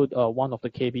going to put one of the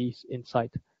KBs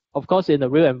inside. Of course, in the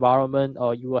real environment,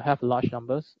 you will have large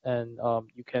numbers, and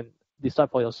you can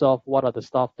decide for yourself what are the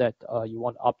stuff that you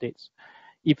want updates.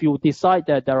 If you decide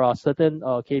that there are certain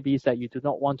KBs that you do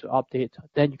not want to update,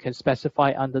 then you can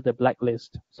specify under the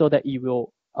blacklist so that it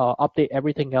will update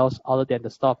everything else other than the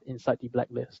stuff inside the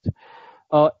blacklist.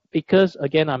 Because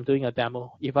again, I'm doing a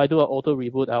demo. If I do an auto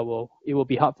reboot, it will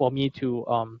be hard for me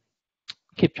to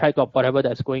keep track of whatever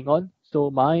that's going on. So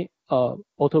my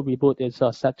auto reboot is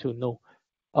set to no.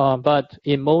 But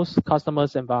in most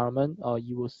customers' environment,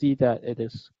 you will see that it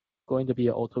is going to be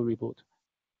an auto reboot,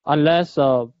 unless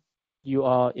you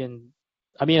are in.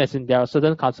 I mean, as in there are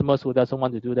certain customers who doesn't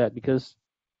want to do that because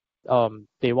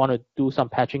they want to do some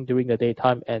patching during the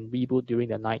daytime and reboot during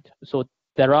the night. So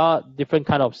there are different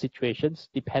kind of situations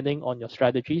depending on your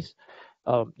strategies.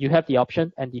 You have the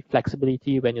option and the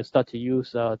flexibility when you start to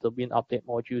use the Win update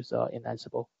modules in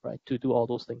Ansible, right, to do all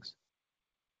those things.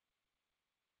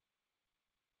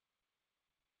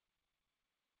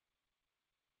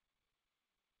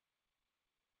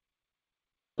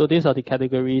 So these are the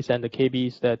categories and the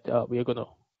KBs that we are going to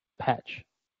patch.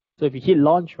 So if you hit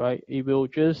launch, right, it will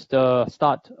just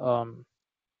start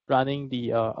running the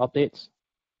updates.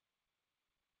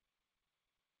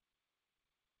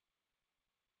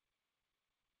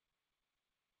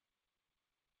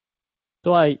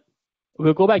 So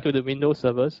we'll go back to the Windows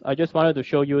servers. I just wanted to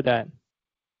show you that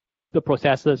the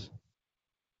processes,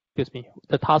 excuse me,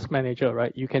 the task manager,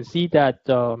 right? You can see that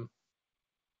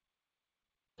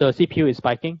the CPU is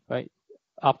spiking, right?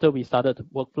 After we started the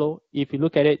workflow, if you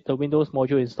look at it, the Windows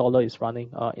module installer is running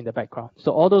in the background.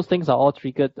 So all those things are all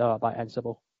triggered by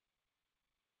Ansible.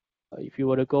 If you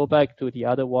were to go back to the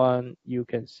other one, you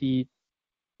can see,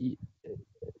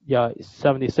 yeah, it's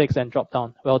 76 and drop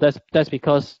down. Well, that's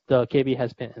because the KB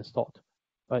has been installed,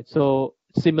 right? So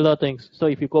similar things. So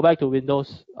if you go back to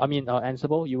Windows,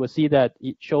 Ansible, you will see that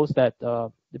it shows that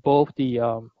both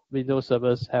the Windows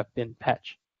servers have been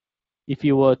patched. If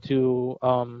you were to,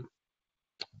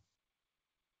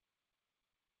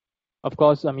 of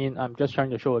course, I'm just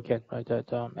trying to show again, right,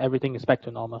 that everything is back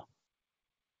to normal.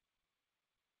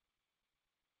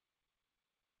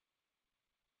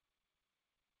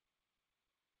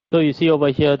 So you see over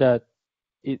here that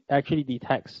it actually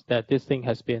detects that this thing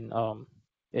has been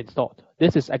installed.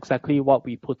 This is exactly what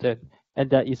we put in, and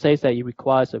that it says that it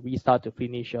requires a restart to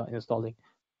finish installing.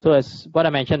 So as what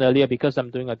I mentioned earlier, because I'm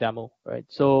doing a demo, right?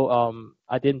 So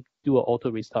I didn't do an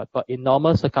auto restart, but in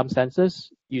normal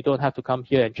circumstances, you don't have to come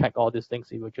here and check all these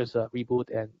things. It will just reboot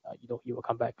and you will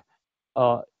come back.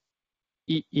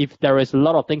 If there is a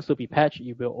lot of things to be patched,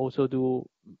 you will also do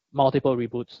multiple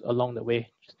reboots along the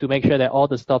way to make sure that all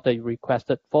the stuff that you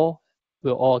requested for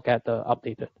will all get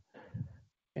updated.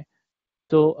 Okay.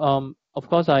 So of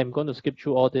course, I'm going to skip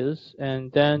through all this,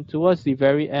 and then towards the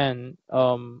very end,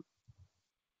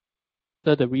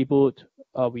 after the reboot,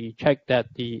 we check that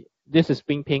this is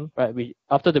ping, right?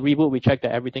 After the reboot, we check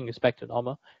that everything is back to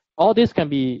normal. All this can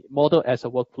be modeled as a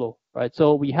workflow, right?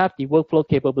 So we have the workflow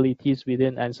capabilities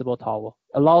within Ansible Tower.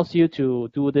 Allows you to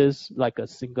do this like a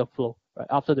single flow, right?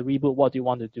 After the reboot, what do you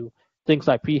want to do? Things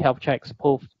like pre-health checks,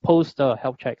 post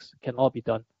health checks can all be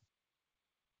done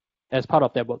as part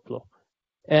of that workflow.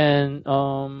 And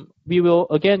we will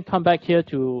again come back here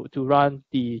to run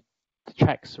the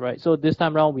checks, right? So this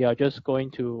time around, we are just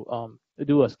going to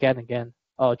do a scan again,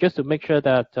 just to make sure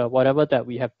that whatever that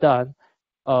we have done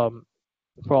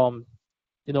from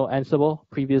Ansible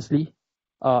previously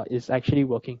is actually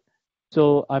working.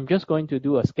 So I'm just going to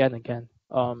do a scan again,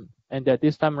 and that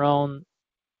this time around,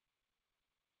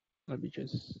 let me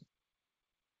just,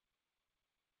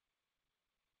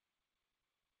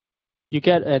 you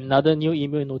get another new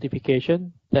email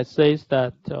notification that says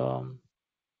that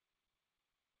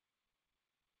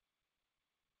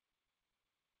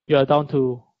you are down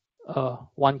to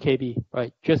 1 KB,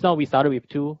 right? Just now we started with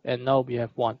 2, and now we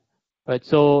have 1, right?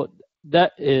 So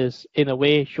that is in a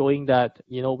way showing that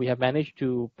we have managed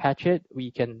to patch it.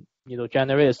 We can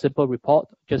generate a simple report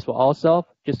just for ourselves,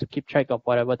 just to keep track of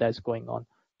whatever that's going on,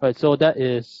 right? So that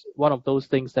is one of those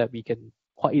things that we can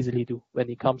quite easily do when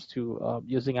it comes to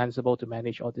using Ansible to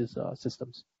manage all these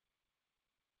systems.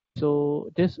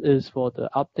 So this is for the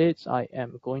updates. I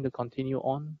am going to continue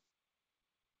on.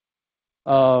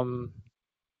 So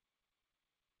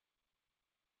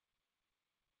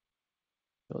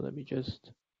let me just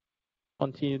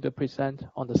continue to present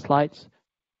on the slides.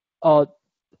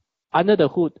 Under the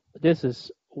hood, this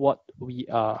is what we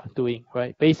are doing,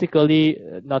 right? Basically,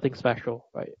 nothing special,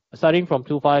 right? Starting from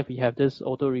 2.5, we have this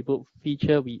auto reboot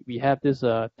feature. We have this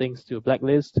things to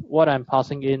blacklist. What I'm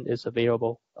passing in is a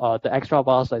variable. The extra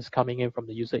vars that's coming in from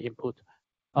the user input,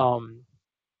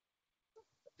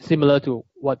 similar to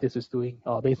what this is doing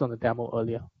based on the demo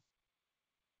earlier.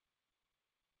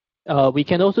 We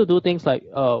can also do things like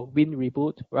win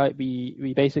reboot, right?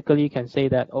 We basically can say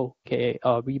that, okay,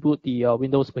 reboot the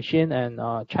Windows machine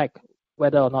and check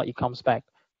whether or not it comes back,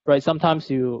 right? Sometimes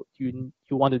you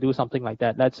want to do something like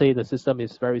that. Let's say the system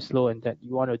is very slow and that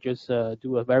you want to just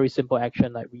do a very simple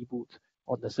action like reboot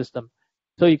on the system.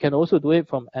 So you can also do it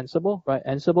from Ansible, right?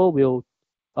 Ansible will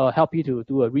help you to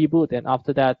do a reboot, and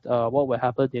after that, what will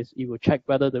happen is it will check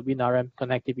whether the WinRM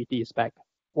connectivity is back.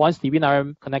 Once the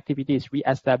WinRM connectivity is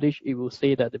re-established, it will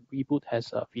say that the reboot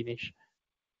has finished.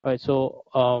 Right. So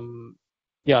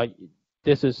yeah,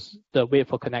 this is the wait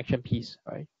for connection piece,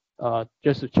 right?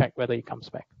 Just to check whether it comes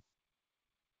back.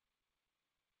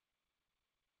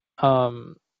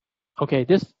 Okay,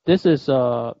 this is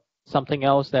something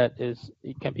else that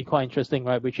it can be quite interesting,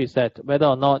 right? Which is that whether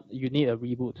or not you need a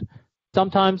reboot.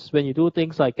 Sometimes when you do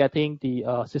things like getting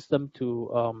the system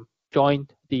to join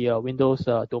the Windows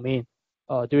domain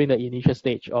during the initial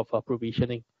stage of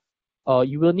provisioning,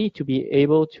 you will need to be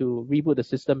able to reboot the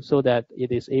system so that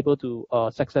it is able to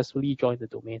successfully join the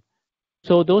domain.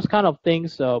 So those kind of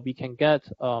things we can get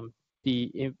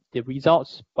the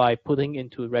results by putting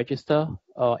into register,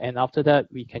 and after that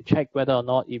we can check whether or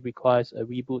not it requires a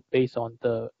reboot based on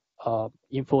the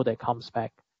info that comes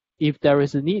back. If there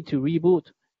is a need to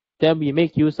reboot, then we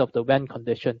make use of the when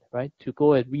condition, right, to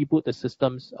go and reboot the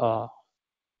systems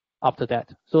after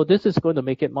that. So this is going to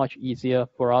make it much easier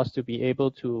for us to be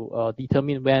able to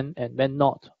determine when and when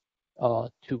not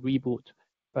to reboot,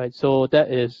 right? So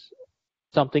that is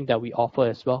something that we offer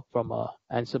as well from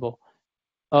Ansible.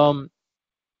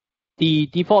 The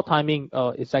default timing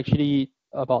is actually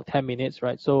about 10 minutes,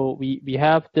 right? So we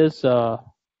have this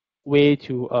way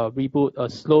to reboot a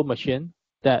slow machine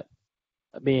that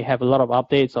may have a lot of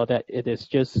updates or that it is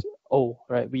just old,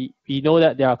 right? We know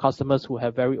that there are customers who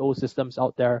have very old systems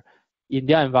out there in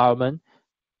their environment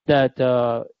that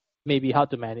may be hard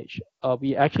to manage.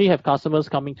 We actually have customers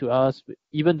coming to us,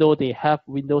 even though they have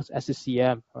Windows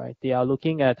SCCM, right? They are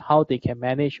looking at how they can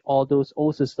manage all those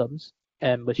old systems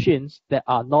and machines that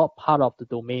are not part of the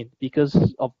domain because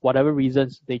of whatever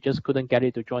reasons, they just couldn't get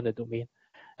it to join the domain.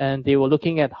 And they were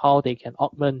looking at how they can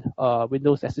augment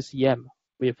Windows SCCM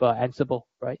with Ansible,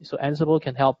 right? So Ansible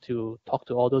can help to talk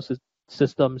to all those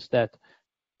systems that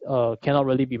cannot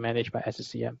really be managed by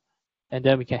SCCM. And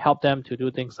then we can help them to do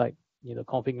things like,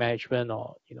 config management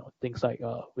or, things like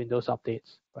Windows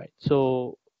updates, right?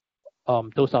 So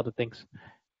those are the things.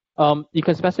 You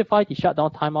can specify the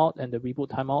shutdown timeout and the reboot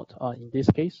timeout in this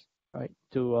case, right,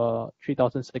 to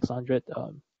 3600,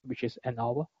 which is an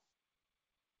hour.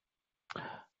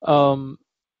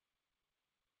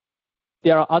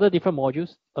 There are other different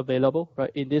modules available, right?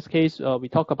 In this case, we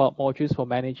talk about modules for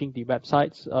managing the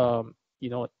websites,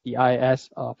 the IIS,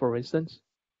 for instance.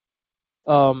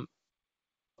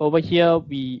 Over here,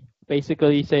 we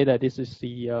basically say that this is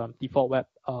the default web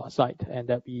site and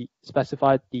that we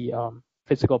specify the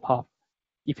physical path.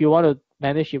 If you want to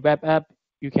manage your web app,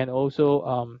 you can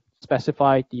also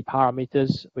specify the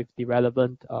parameters with the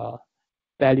relevant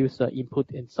values input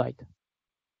inside.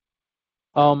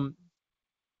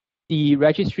 The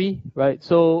registry, right?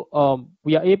 So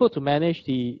we are able to manage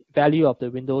the value of the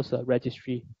Windows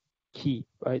registry key,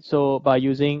 right? So by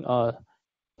using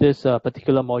this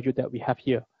particular module that we have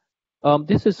here.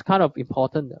 This is kind of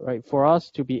important, right, for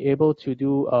us to be able to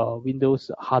do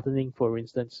Windows hardening, for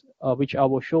instance, which I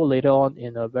will show later on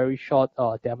in a very short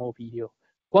demo video.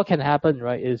 What can happen,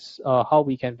 right, is how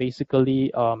we can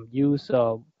basically use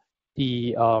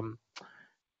the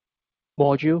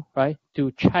module, right,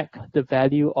 to check the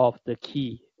value of the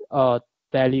key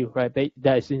value, right,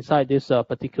 that is inside this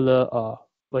particular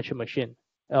virtual machine,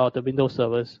 the Windows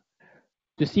servers,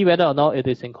 to see whether or not it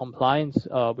is in compliance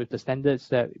with the standards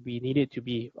that we need it to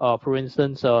be. For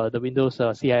instance, the Windows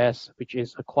CIS, which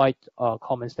is a quite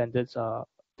common standards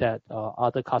that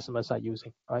other customers are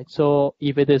using, right? So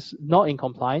if it is not in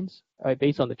compliance, right,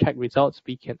 based on the check results,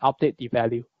 we can update the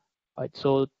value, right?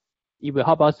 So it will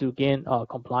help us to gain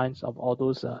compliance of all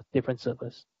those different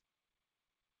servers.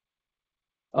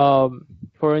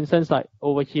 For instance, like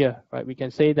over here, right, we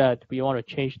can say that we want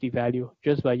to change the value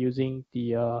just by using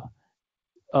the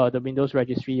Windows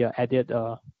registry added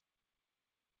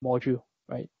module,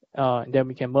 right? And then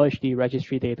we can merge the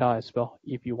registry data as well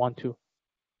if you want to.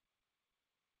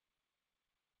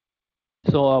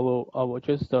 So I will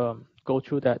just go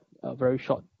through that very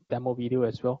short demo video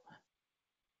as well.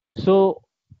 So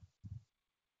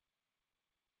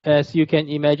as you can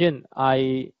imagine,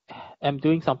 I am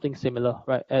doing something similar,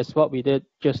 right, as what we did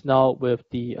just now with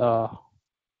the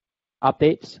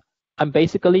updates. I'm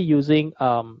basically using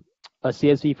a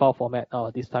CSV file format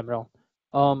this time around.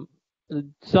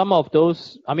 Some of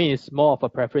those, I mean, it's more of a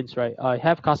preference, right? I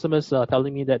have customers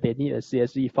telling me that they need a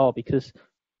CSV file because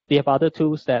they have other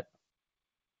tools that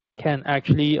can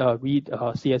actually read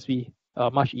CSV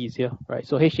much easier, right?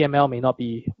 So HTML may not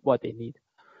be what they need.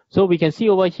 So we can see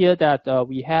over here that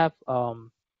we have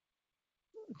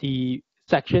the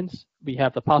sections. We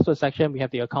have the password section, we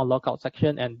have the account logout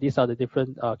section, and these are the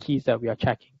different keys that we are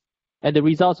checking. And the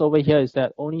results over here is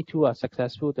that only 2 are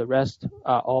successful, the rest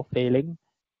are all failing.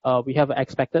 We have an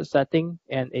expected setting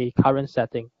and a current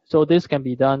setting. So this can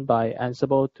be done by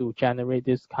Ansible to generate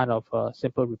this kind of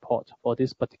simple report for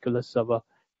this particular server,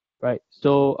 right?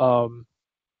 So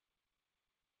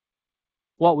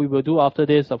what we will do after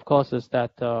this, of course, is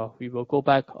that we will go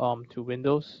back to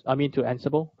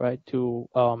Ansible, right, to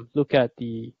look at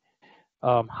the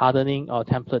hardening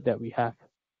template that we have.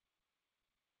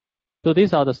 So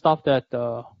these are the stuff that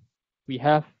we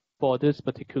have for this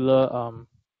particular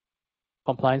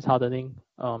compliance hardening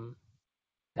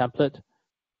template.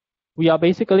 We are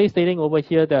basically stating over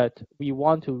here that we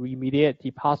want to remediate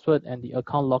the password and the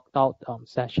account logged out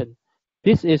session.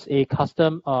 This is a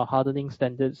custom hardening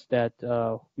standards that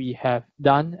we have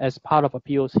done as part of a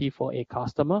POC for a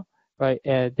customer, right?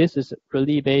 And this is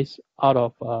really based out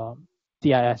of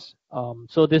CIS.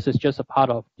 So this is just a part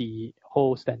of the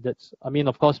whole standards. I mean,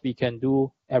 of course, we can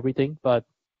do everything, but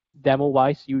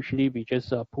demo-wise, usually we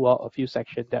just pull out a few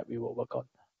sections that we will work on.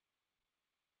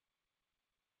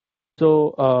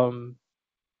 So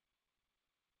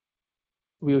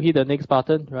we'll hit the next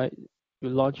button, right?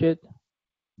 We'll launch it.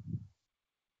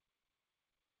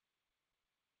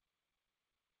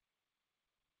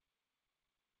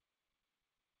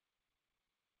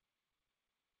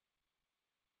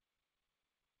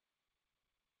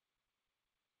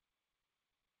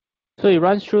 So it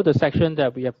runs through the section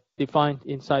that we have defined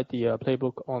inside the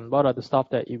playbook on what are the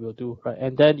stuff that it will do, right?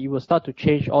 And then it will start to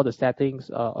change all the settings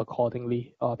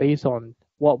accordingly based on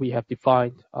what we have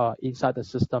defined inside the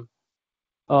system.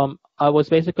 I was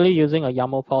basically using a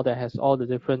YAML file that has all the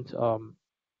different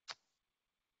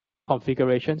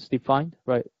configurations defined,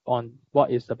 right, on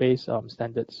what is the base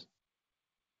standards.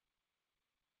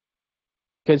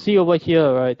 You can see over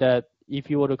here, right, that if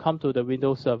you were to come to the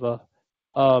Windows server,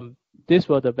 this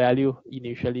was the value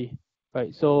initially,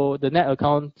 right? So the net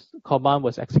account command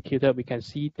was executed. We can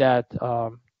see that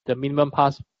the minimum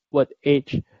password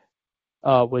age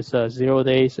was 0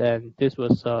 days, and this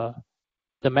was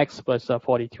the max was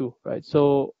 42, right?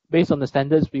 So based on the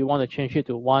standards, we want to change it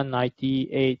to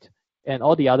 198 and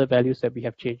all the other values that we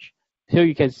have changed. So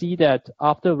you can see that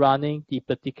after running the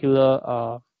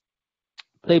particular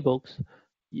playbooks,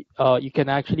 you can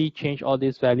actually change all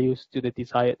these values to the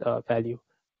desired value.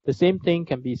 The same thing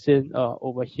can be seen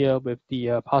over here with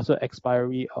the password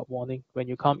expiry warning. When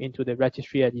you come into the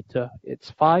registry editor,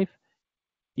 it's 5.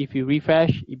 If you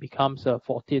refresh, it becomes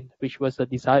 14, which was the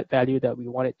desired value that we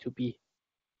want it to be.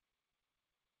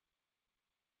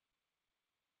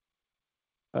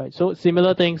 All right, so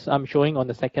similar things I'm showing on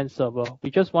the second server. We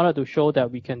just wanted to show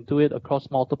that we can do it across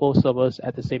multiple servers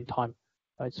at the same time.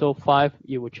 All right, so 5,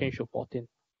 it will change to 14.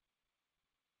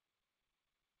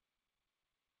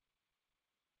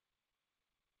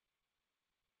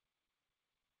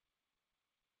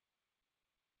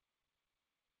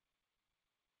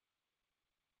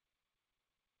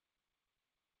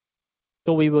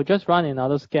 So we will just run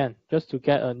another scan just to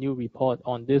get a new report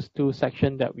on these two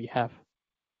sections that we have.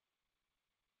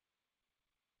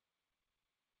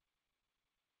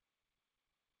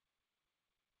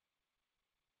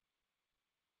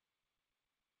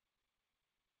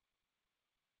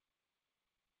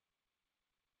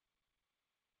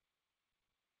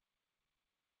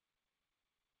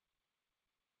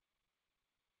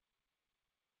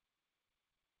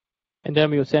 And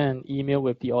then we'll send an email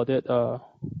with the audit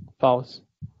files.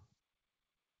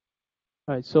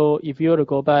 All right, so if you were to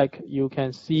go back, you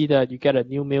can see that you get a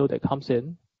new mail that comes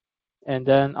in. And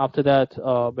then after that,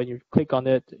 when you click on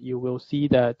it, you will see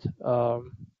that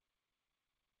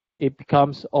it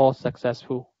becomes all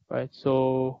successful, right?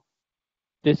 So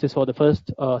this is for the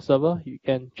first server. You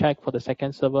can check for the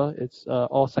second server. It's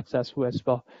all successful as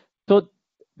well. So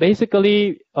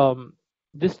basically,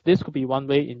 this could be one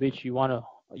way in which you want to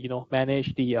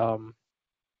manage the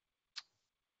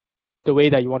way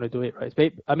that you want to do it,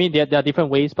 right? I mean, there are different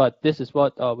ways, but this is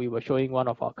what we were showing one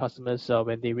of our customers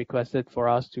when they requested for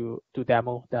us to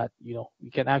demo that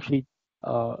we can actually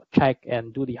check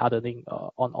and do the hardening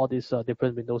on all these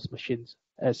different Windows machines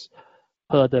as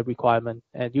per the requirement,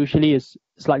 and usually it's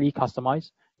slightly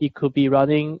customized. It could be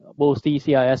running mostly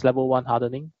CIS level 1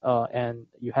 hardening, and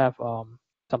you have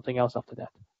something else after that.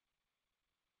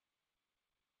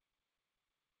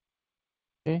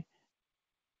 Okay.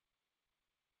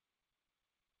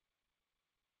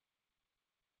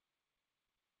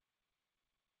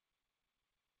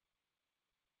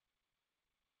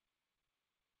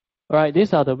 All right,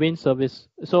 these are the Win service.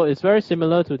 So it's very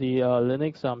similar to the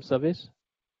Linux service.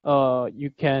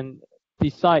 You can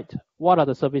decide what are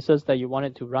the services that you want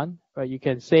it to run, right? You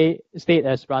can state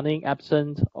as running,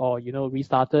 absent, or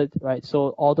restarted, right? So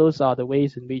all those are the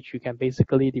ways in which you can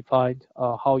basically define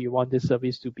how you want this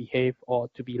service to behave or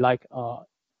to be like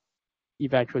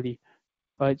eventually,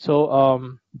 right?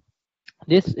 So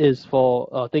this is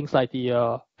for things like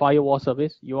the firewall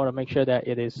service. You want to make sure that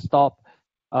it is stopped.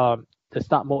 The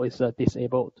start mode is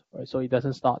disabled, right? So it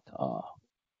doesn't start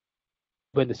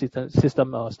when the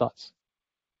system starts.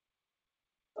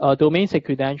 Domains and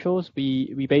credentials,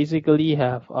 we basically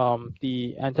have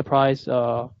the enterprise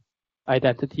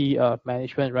identity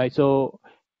management, right? So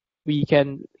we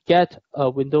can get a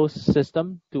Windows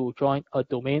system to join a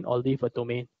domain or leave a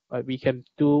domain, right? We can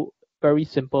do very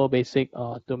simple, basic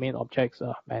domain objects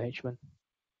management.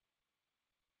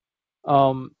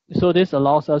 So this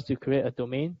allows us to create a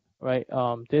domain, right?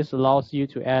 This allows you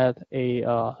to add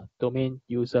a domain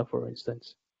user, for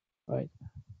instance, right?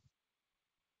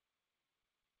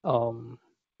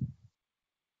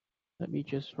 Let me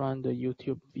just run the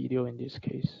YouTube video in this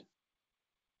case.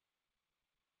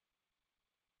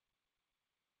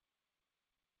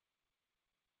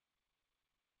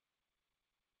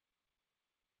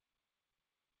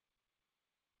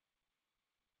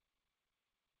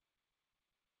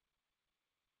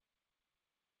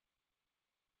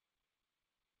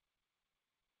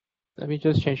 Let me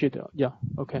just change it. Yeah,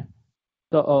 okay.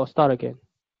 So start again.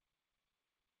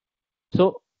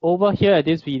 So over here at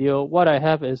this video, what I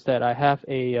have is that I have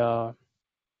a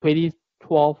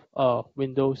 2012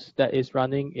 Windows that is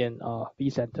running in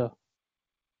vCenter.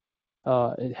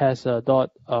 It has a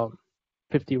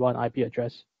 .51 IP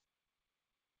address.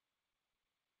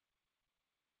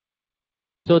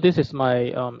 So this is my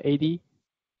AD.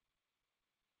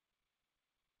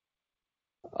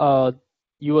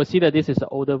 You will see that this is the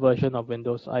older version of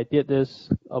Windows. I did this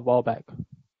a while back.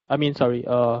 I mean, sorry,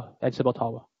 Ansible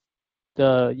Tower.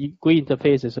 The GUI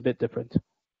interface is a bit different.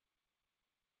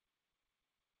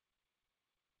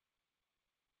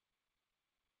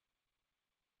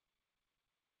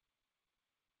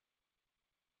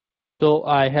 So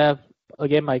I have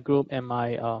again my group and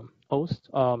my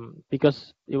host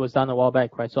because it was done a while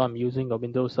back, right? So I'm using the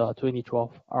Windows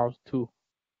 2012 R2.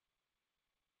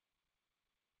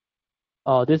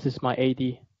 This is my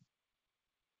AD.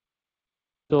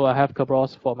 So I have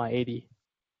Kerberos for my AD.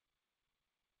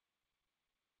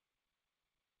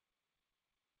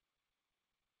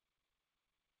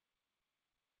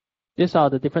 These are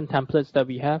the different templates that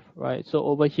we have, right? So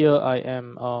over here I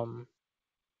am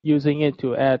using it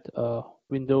to add a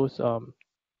Windows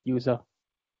user.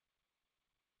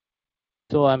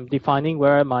 So I'm defining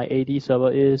where my AD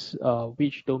server is,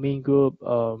 which domain group,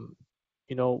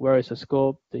 where is the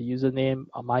scope, the username,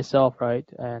 myself, right?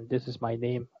 And this is my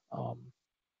name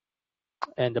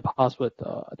and the password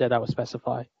that I will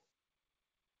specify.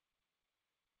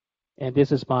 And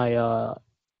this is my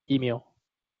email.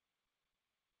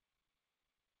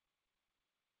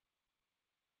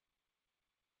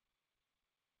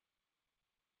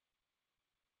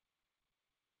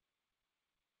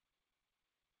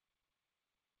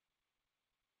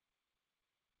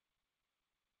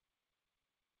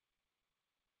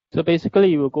 So basically,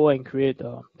 you will go and create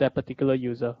that particular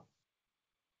user.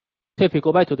 So if you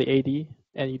go back to the AD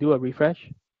and you do a refresh,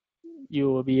 you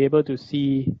will be able to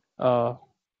see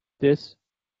this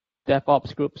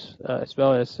DevOps groups as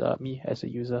well as me as a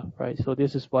user, right? So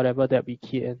this is whatever that we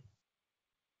key in.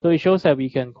 So it shows that we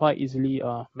can quite easily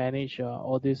manage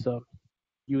all these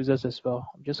users as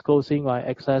well. I'm just closing my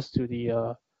access to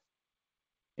the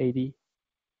AD.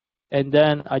 And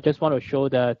then I just want to show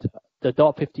that the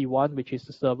 .51, which is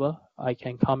the server, I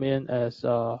can come in as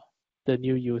the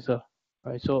new user,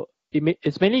 right? So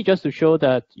it's mainly just to show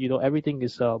that everything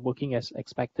is working as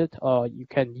expected. You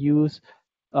can use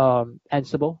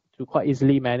Ansible to quite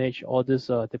easily manage all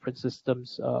these different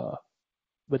systems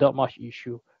without much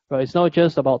issue. Right? It's not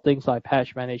just about things like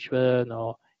patch management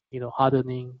or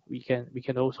hardening. We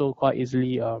can also quite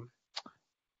easily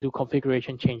do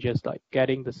configuration changes like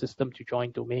getting the system to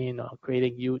join domain,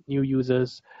 creating new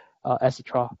users,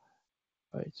 etc.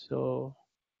 Right. So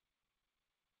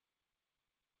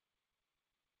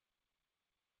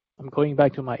I'm going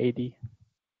back to my AD.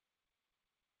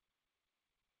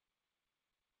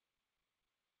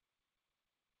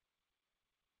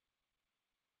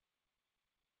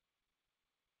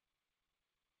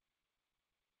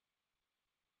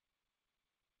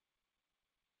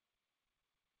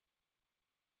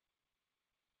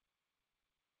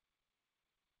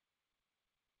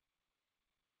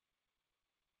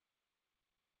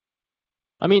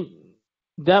 I mean,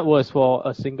 that was for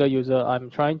a single user. I'm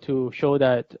trying to show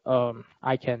that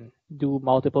I can do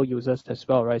multiple users as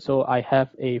well, right? So I have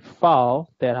a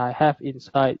file that I have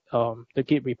inside the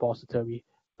Git repository,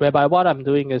 whereby what I'm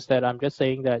doing is that I'm just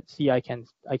saying that, see, I can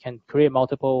create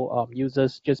multiple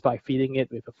users just by feeding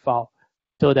it with a file,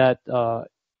 so that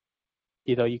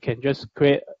you can just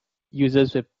create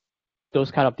users with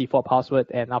those kind of default password,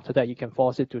 and after that you can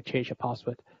force it to change a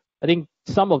password. I think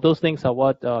some of those things are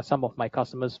what some of my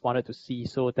customers wanted to see,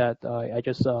 so that I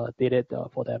just did it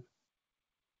for them.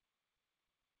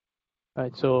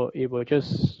 Right, so it will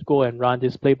just go and run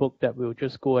this playbook that will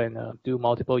just go and do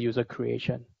multiple user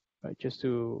creation, right? Just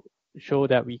to show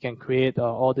that we can create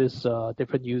all these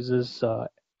different users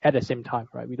at the same time,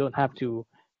 right? We don't have to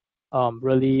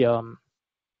really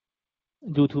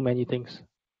do too many things.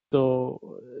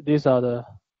 So these are the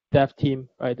dev team,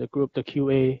 right? The group, the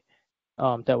QA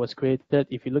that was created.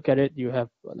 If you look at it, you have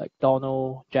like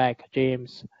Donald, Jack,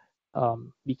 James,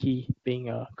 Vicky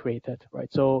being created,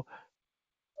 right? So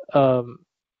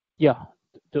yeah,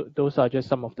 those are just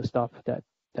some of the stuff that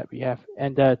we have,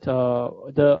 and that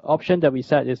the option that we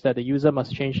set is that the user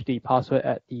must change the password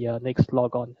at the next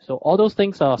logon. So all those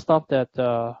things are stuff that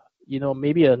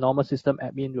maybe a normal system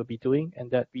admin will be doing,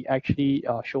 and that we actually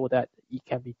show that it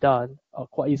can be done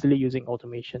quite easily using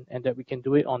automation, and that we can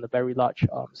do it on a very large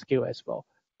scale as well,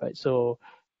 right? So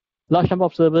large number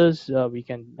of servers we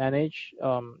can manage,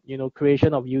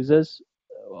 creation of users.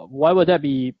 Why would that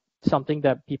be something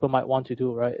that people might want to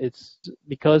do, right? It's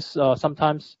because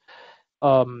sometimes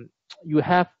you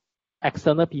have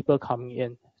external people coming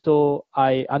in. So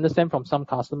I understand from some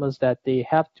customers that they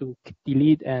have to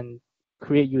delete and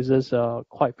create users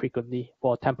quite frequently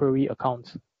for temporary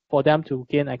accounts for them to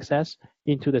gain access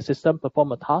into the system,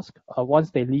 perform a task.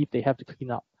 Once they leave, they have to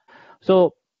clean up.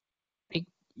 So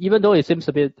even though it seems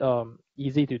a bit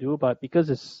easy to do, but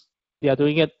because they are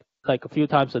doing it like a few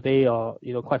times a day or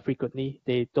quite frequently,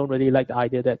 they don't really like the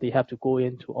idea that they have to go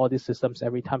into all these systems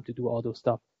every time to do all those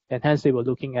stuff, and hence they were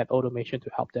looking at automation to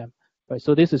help them. Right,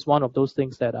 so this is one of those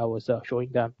things that I was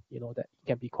showing them, that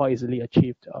can be quite easily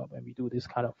achieved when we do this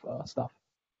kind of stuff.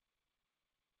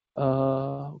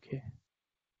 Okay.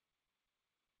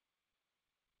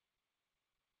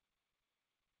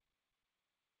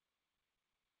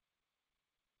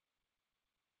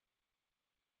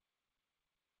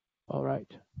 All right.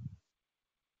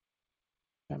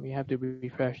 And we have to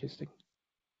refresh this thing.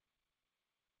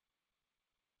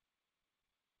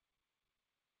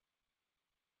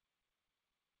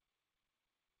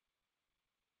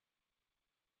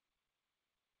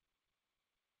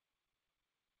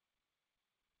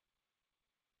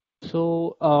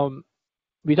 So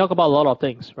we talk about a lot of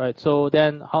things, right? So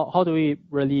then how do we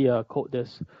really code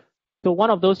this? So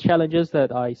one of those challenges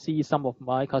that I see some of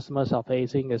my customers are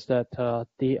facing is that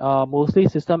they are mostly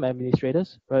system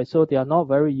administrators, right? So they are not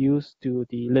very used to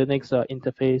the Linux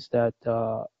interface that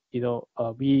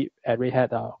we at Red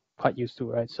Hat are quite used to,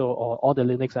 right? So all the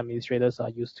Linux administrators are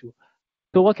used to.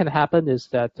 So what can happen is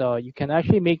that you can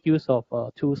actually make use of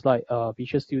tools like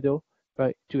Visual Studio,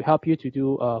 right, to help you to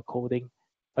do coding.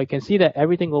 You can see that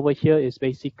everything over here is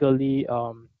basically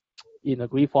in a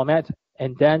GUI format,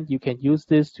 and then you can use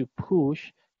this to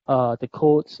push the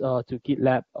codes to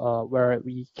GitLab, where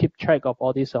we keep track of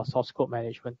all this source code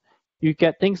management. You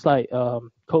get things like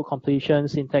code completion,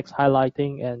 syntax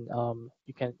highlighting, and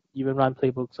you can even run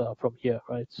playbooks from here,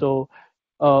 right? So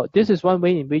this is one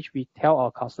way in which we tell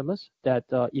our customers that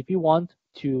if you want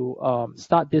to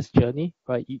start this journey,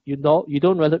 right, you don't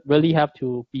really have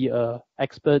to be an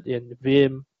expert in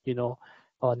Vim,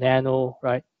 or Nano,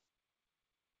 right?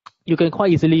 You can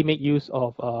quite easily make use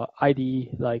of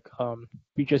IDE like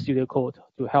Visual Studio Code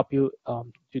to help you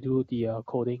to do the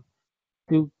coding.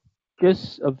 To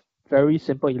just a very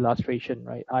simple illustration,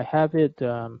 right? I have it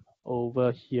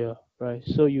over here, right?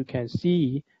 So you can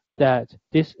see that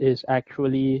this is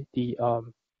actually the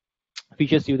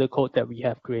Visual Studio Code that we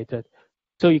have created.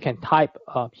 So you can type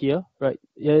here, right?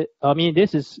 I mean,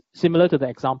 this is similar to the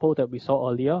example that we saw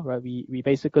earlier, right? We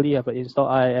basically have an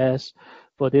install IIS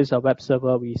for this web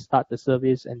server. We start the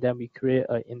service and then we create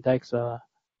an index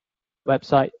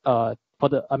website for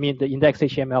the index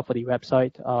HTML for the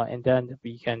website, and then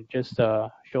we can just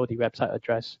show the website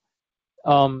address.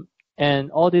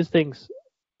 And all these things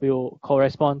will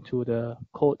correspond to the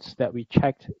codes that we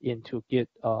checked into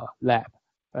GitLab,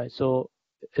 right? So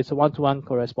it's a one-to-one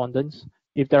correspondence.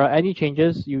 If there are any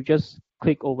changes, you just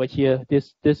click over here.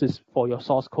 This is for your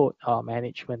source code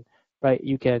management, right?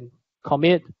 You can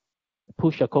commit,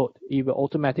 push a code. It will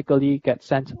automatically get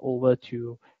sent over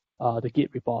to the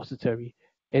Git repository.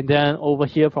 And then over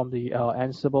here from the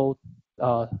Ansible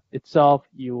itself,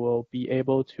 you will be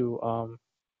able to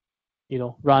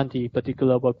run the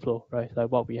particular workflow, right?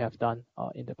 Like what we have done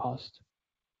in the past.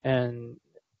 And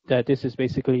that this is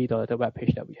basically the web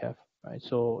page that we have, right?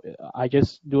 So I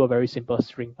just do a very simple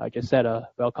string. I just set a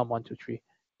welcome 123,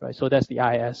 right? So that's the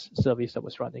IIS service that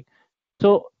was running.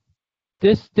 So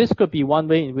this could be one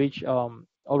way in which, or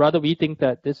rather we think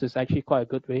that this is actually quite a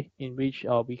good way in which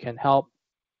we can help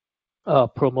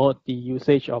promote the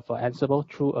usage of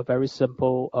Ansible through a very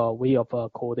simple way of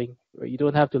coding. You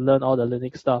don't have to learn all the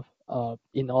Linux stuff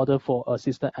in order for a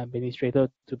system administrator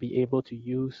to be able to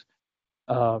use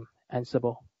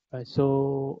Ansible. Right.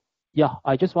 So yeah,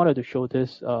 I just wanted to show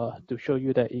this to show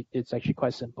you that it's actually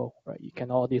quite simple, right? You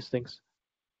can all these things.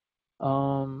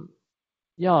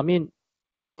 Yeah, I mean,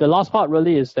 the last part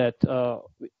really is that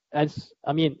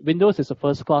Windows is a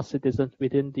first-class citizen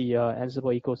within the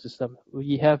Ansible ecosystem.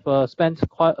 We have spent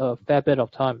quite a fair bit of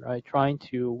time, right, trying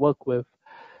to work with,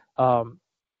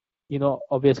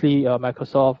 obviously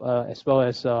Microsoft as well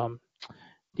as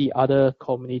the other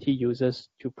community users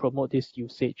to promote this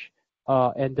usage.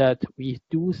 And that we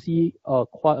do see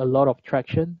quite a lot of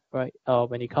traction, right,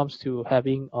 when it comes to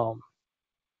having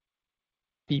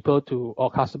people or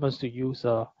customers to use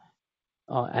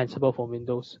Ansible for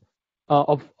Windows.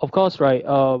 Of course, right,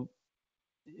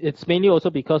 it's mainly also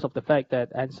because of the fact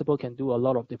that Ansible can do a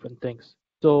lot of different things.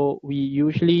 So we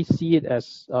usually see it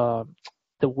as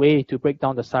the way to break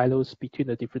down the silos between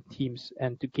the different teams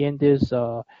and to gain this,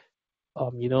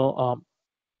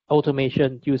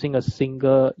 automation using a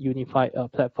single unified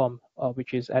platform,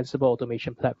 which is Ansible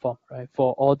Automation Platform, right,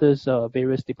 for all these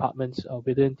various departments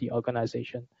within the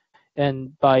organization.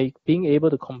 And by being able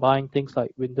to combine things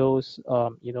like Windows,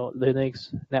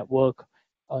 Linux, network,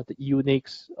 the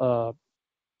Unix,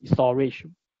 storage,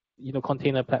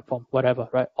 container platform, whatever,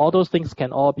 right? All those things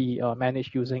can all be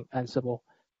managed using Ansible.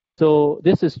 So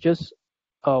this is just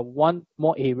one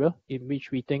more area in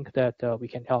which we think that we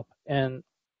can help. And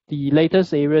the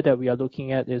latest area that we are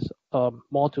looking at is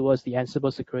more towards the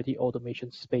Ansible security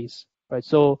automation space, right?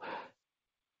 So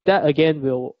that again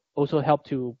will also help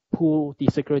to pull the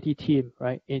security team,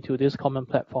 right, into this common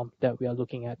platform that we are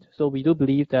looking at. So we do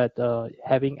believe that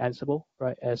having Ansible,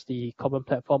 right, as the common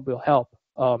platform will help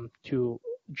to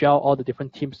gel all the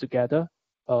different teams together,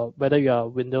 whether you are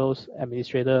Windows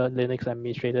administrator, Linux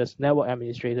administrators, network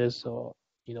administrators, or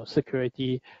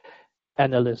security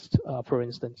analysts, for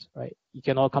instance, right? You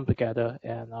can all come together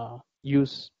and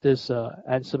use this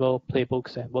Ansible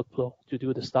playbooks and workflow to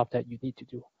do the stuff that you need to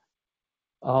do.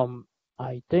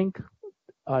 I think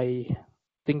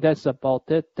that's about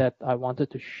it that I wanted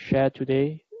to share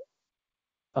today.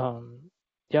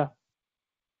 Yeah.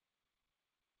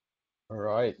 All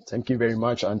right. Thank you very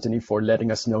much, Anthony, for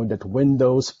letting us know that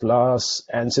Windows plus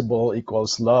Ansible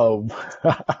equals love.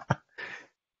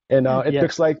 And it Yes,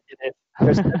 looks like it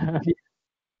there's is.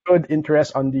 good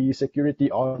interest on the security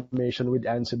automation with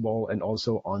Ansible and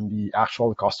also on the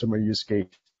actual customer use case.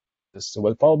 So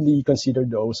we'll probably consider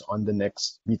those on the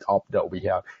next meetup that we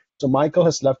have. So Michael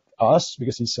has left us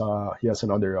because he has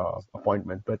another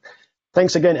appointment. But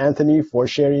thanks again, Anthony, for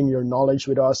sharing your knowledge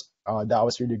with us. That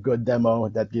was really good demo.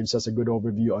 That gives us a good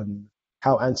overview on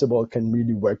how Ansible can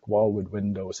really work well with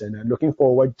Windows. And I'm looking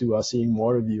forward to seeing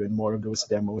more of you and more of those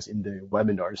demos in the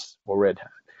webinars for Red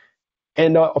Hat.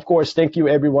 And of course, thank you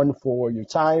everyone for your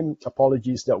time.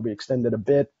 Apologies that we extended a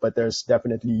bit, but there's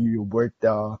definitely worth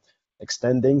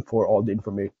extending for all the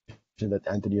information that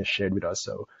Anthony has shared with us.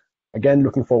 So again,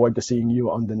 looking forward to seeing you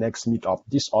on the next meetup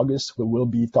this August. We will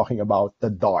be talking about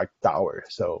the Dark Tower.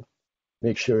 So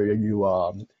make sure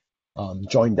you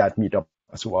join that meetup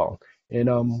as well. And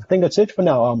I think that's it for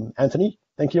now. Anthony,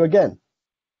 thank you again.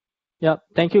 Yeah.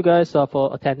 Thank you guys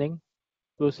for attending.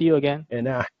 We'll see you again. And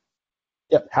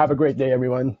have a great day,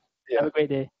 everyone. Have a great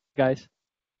day, guys.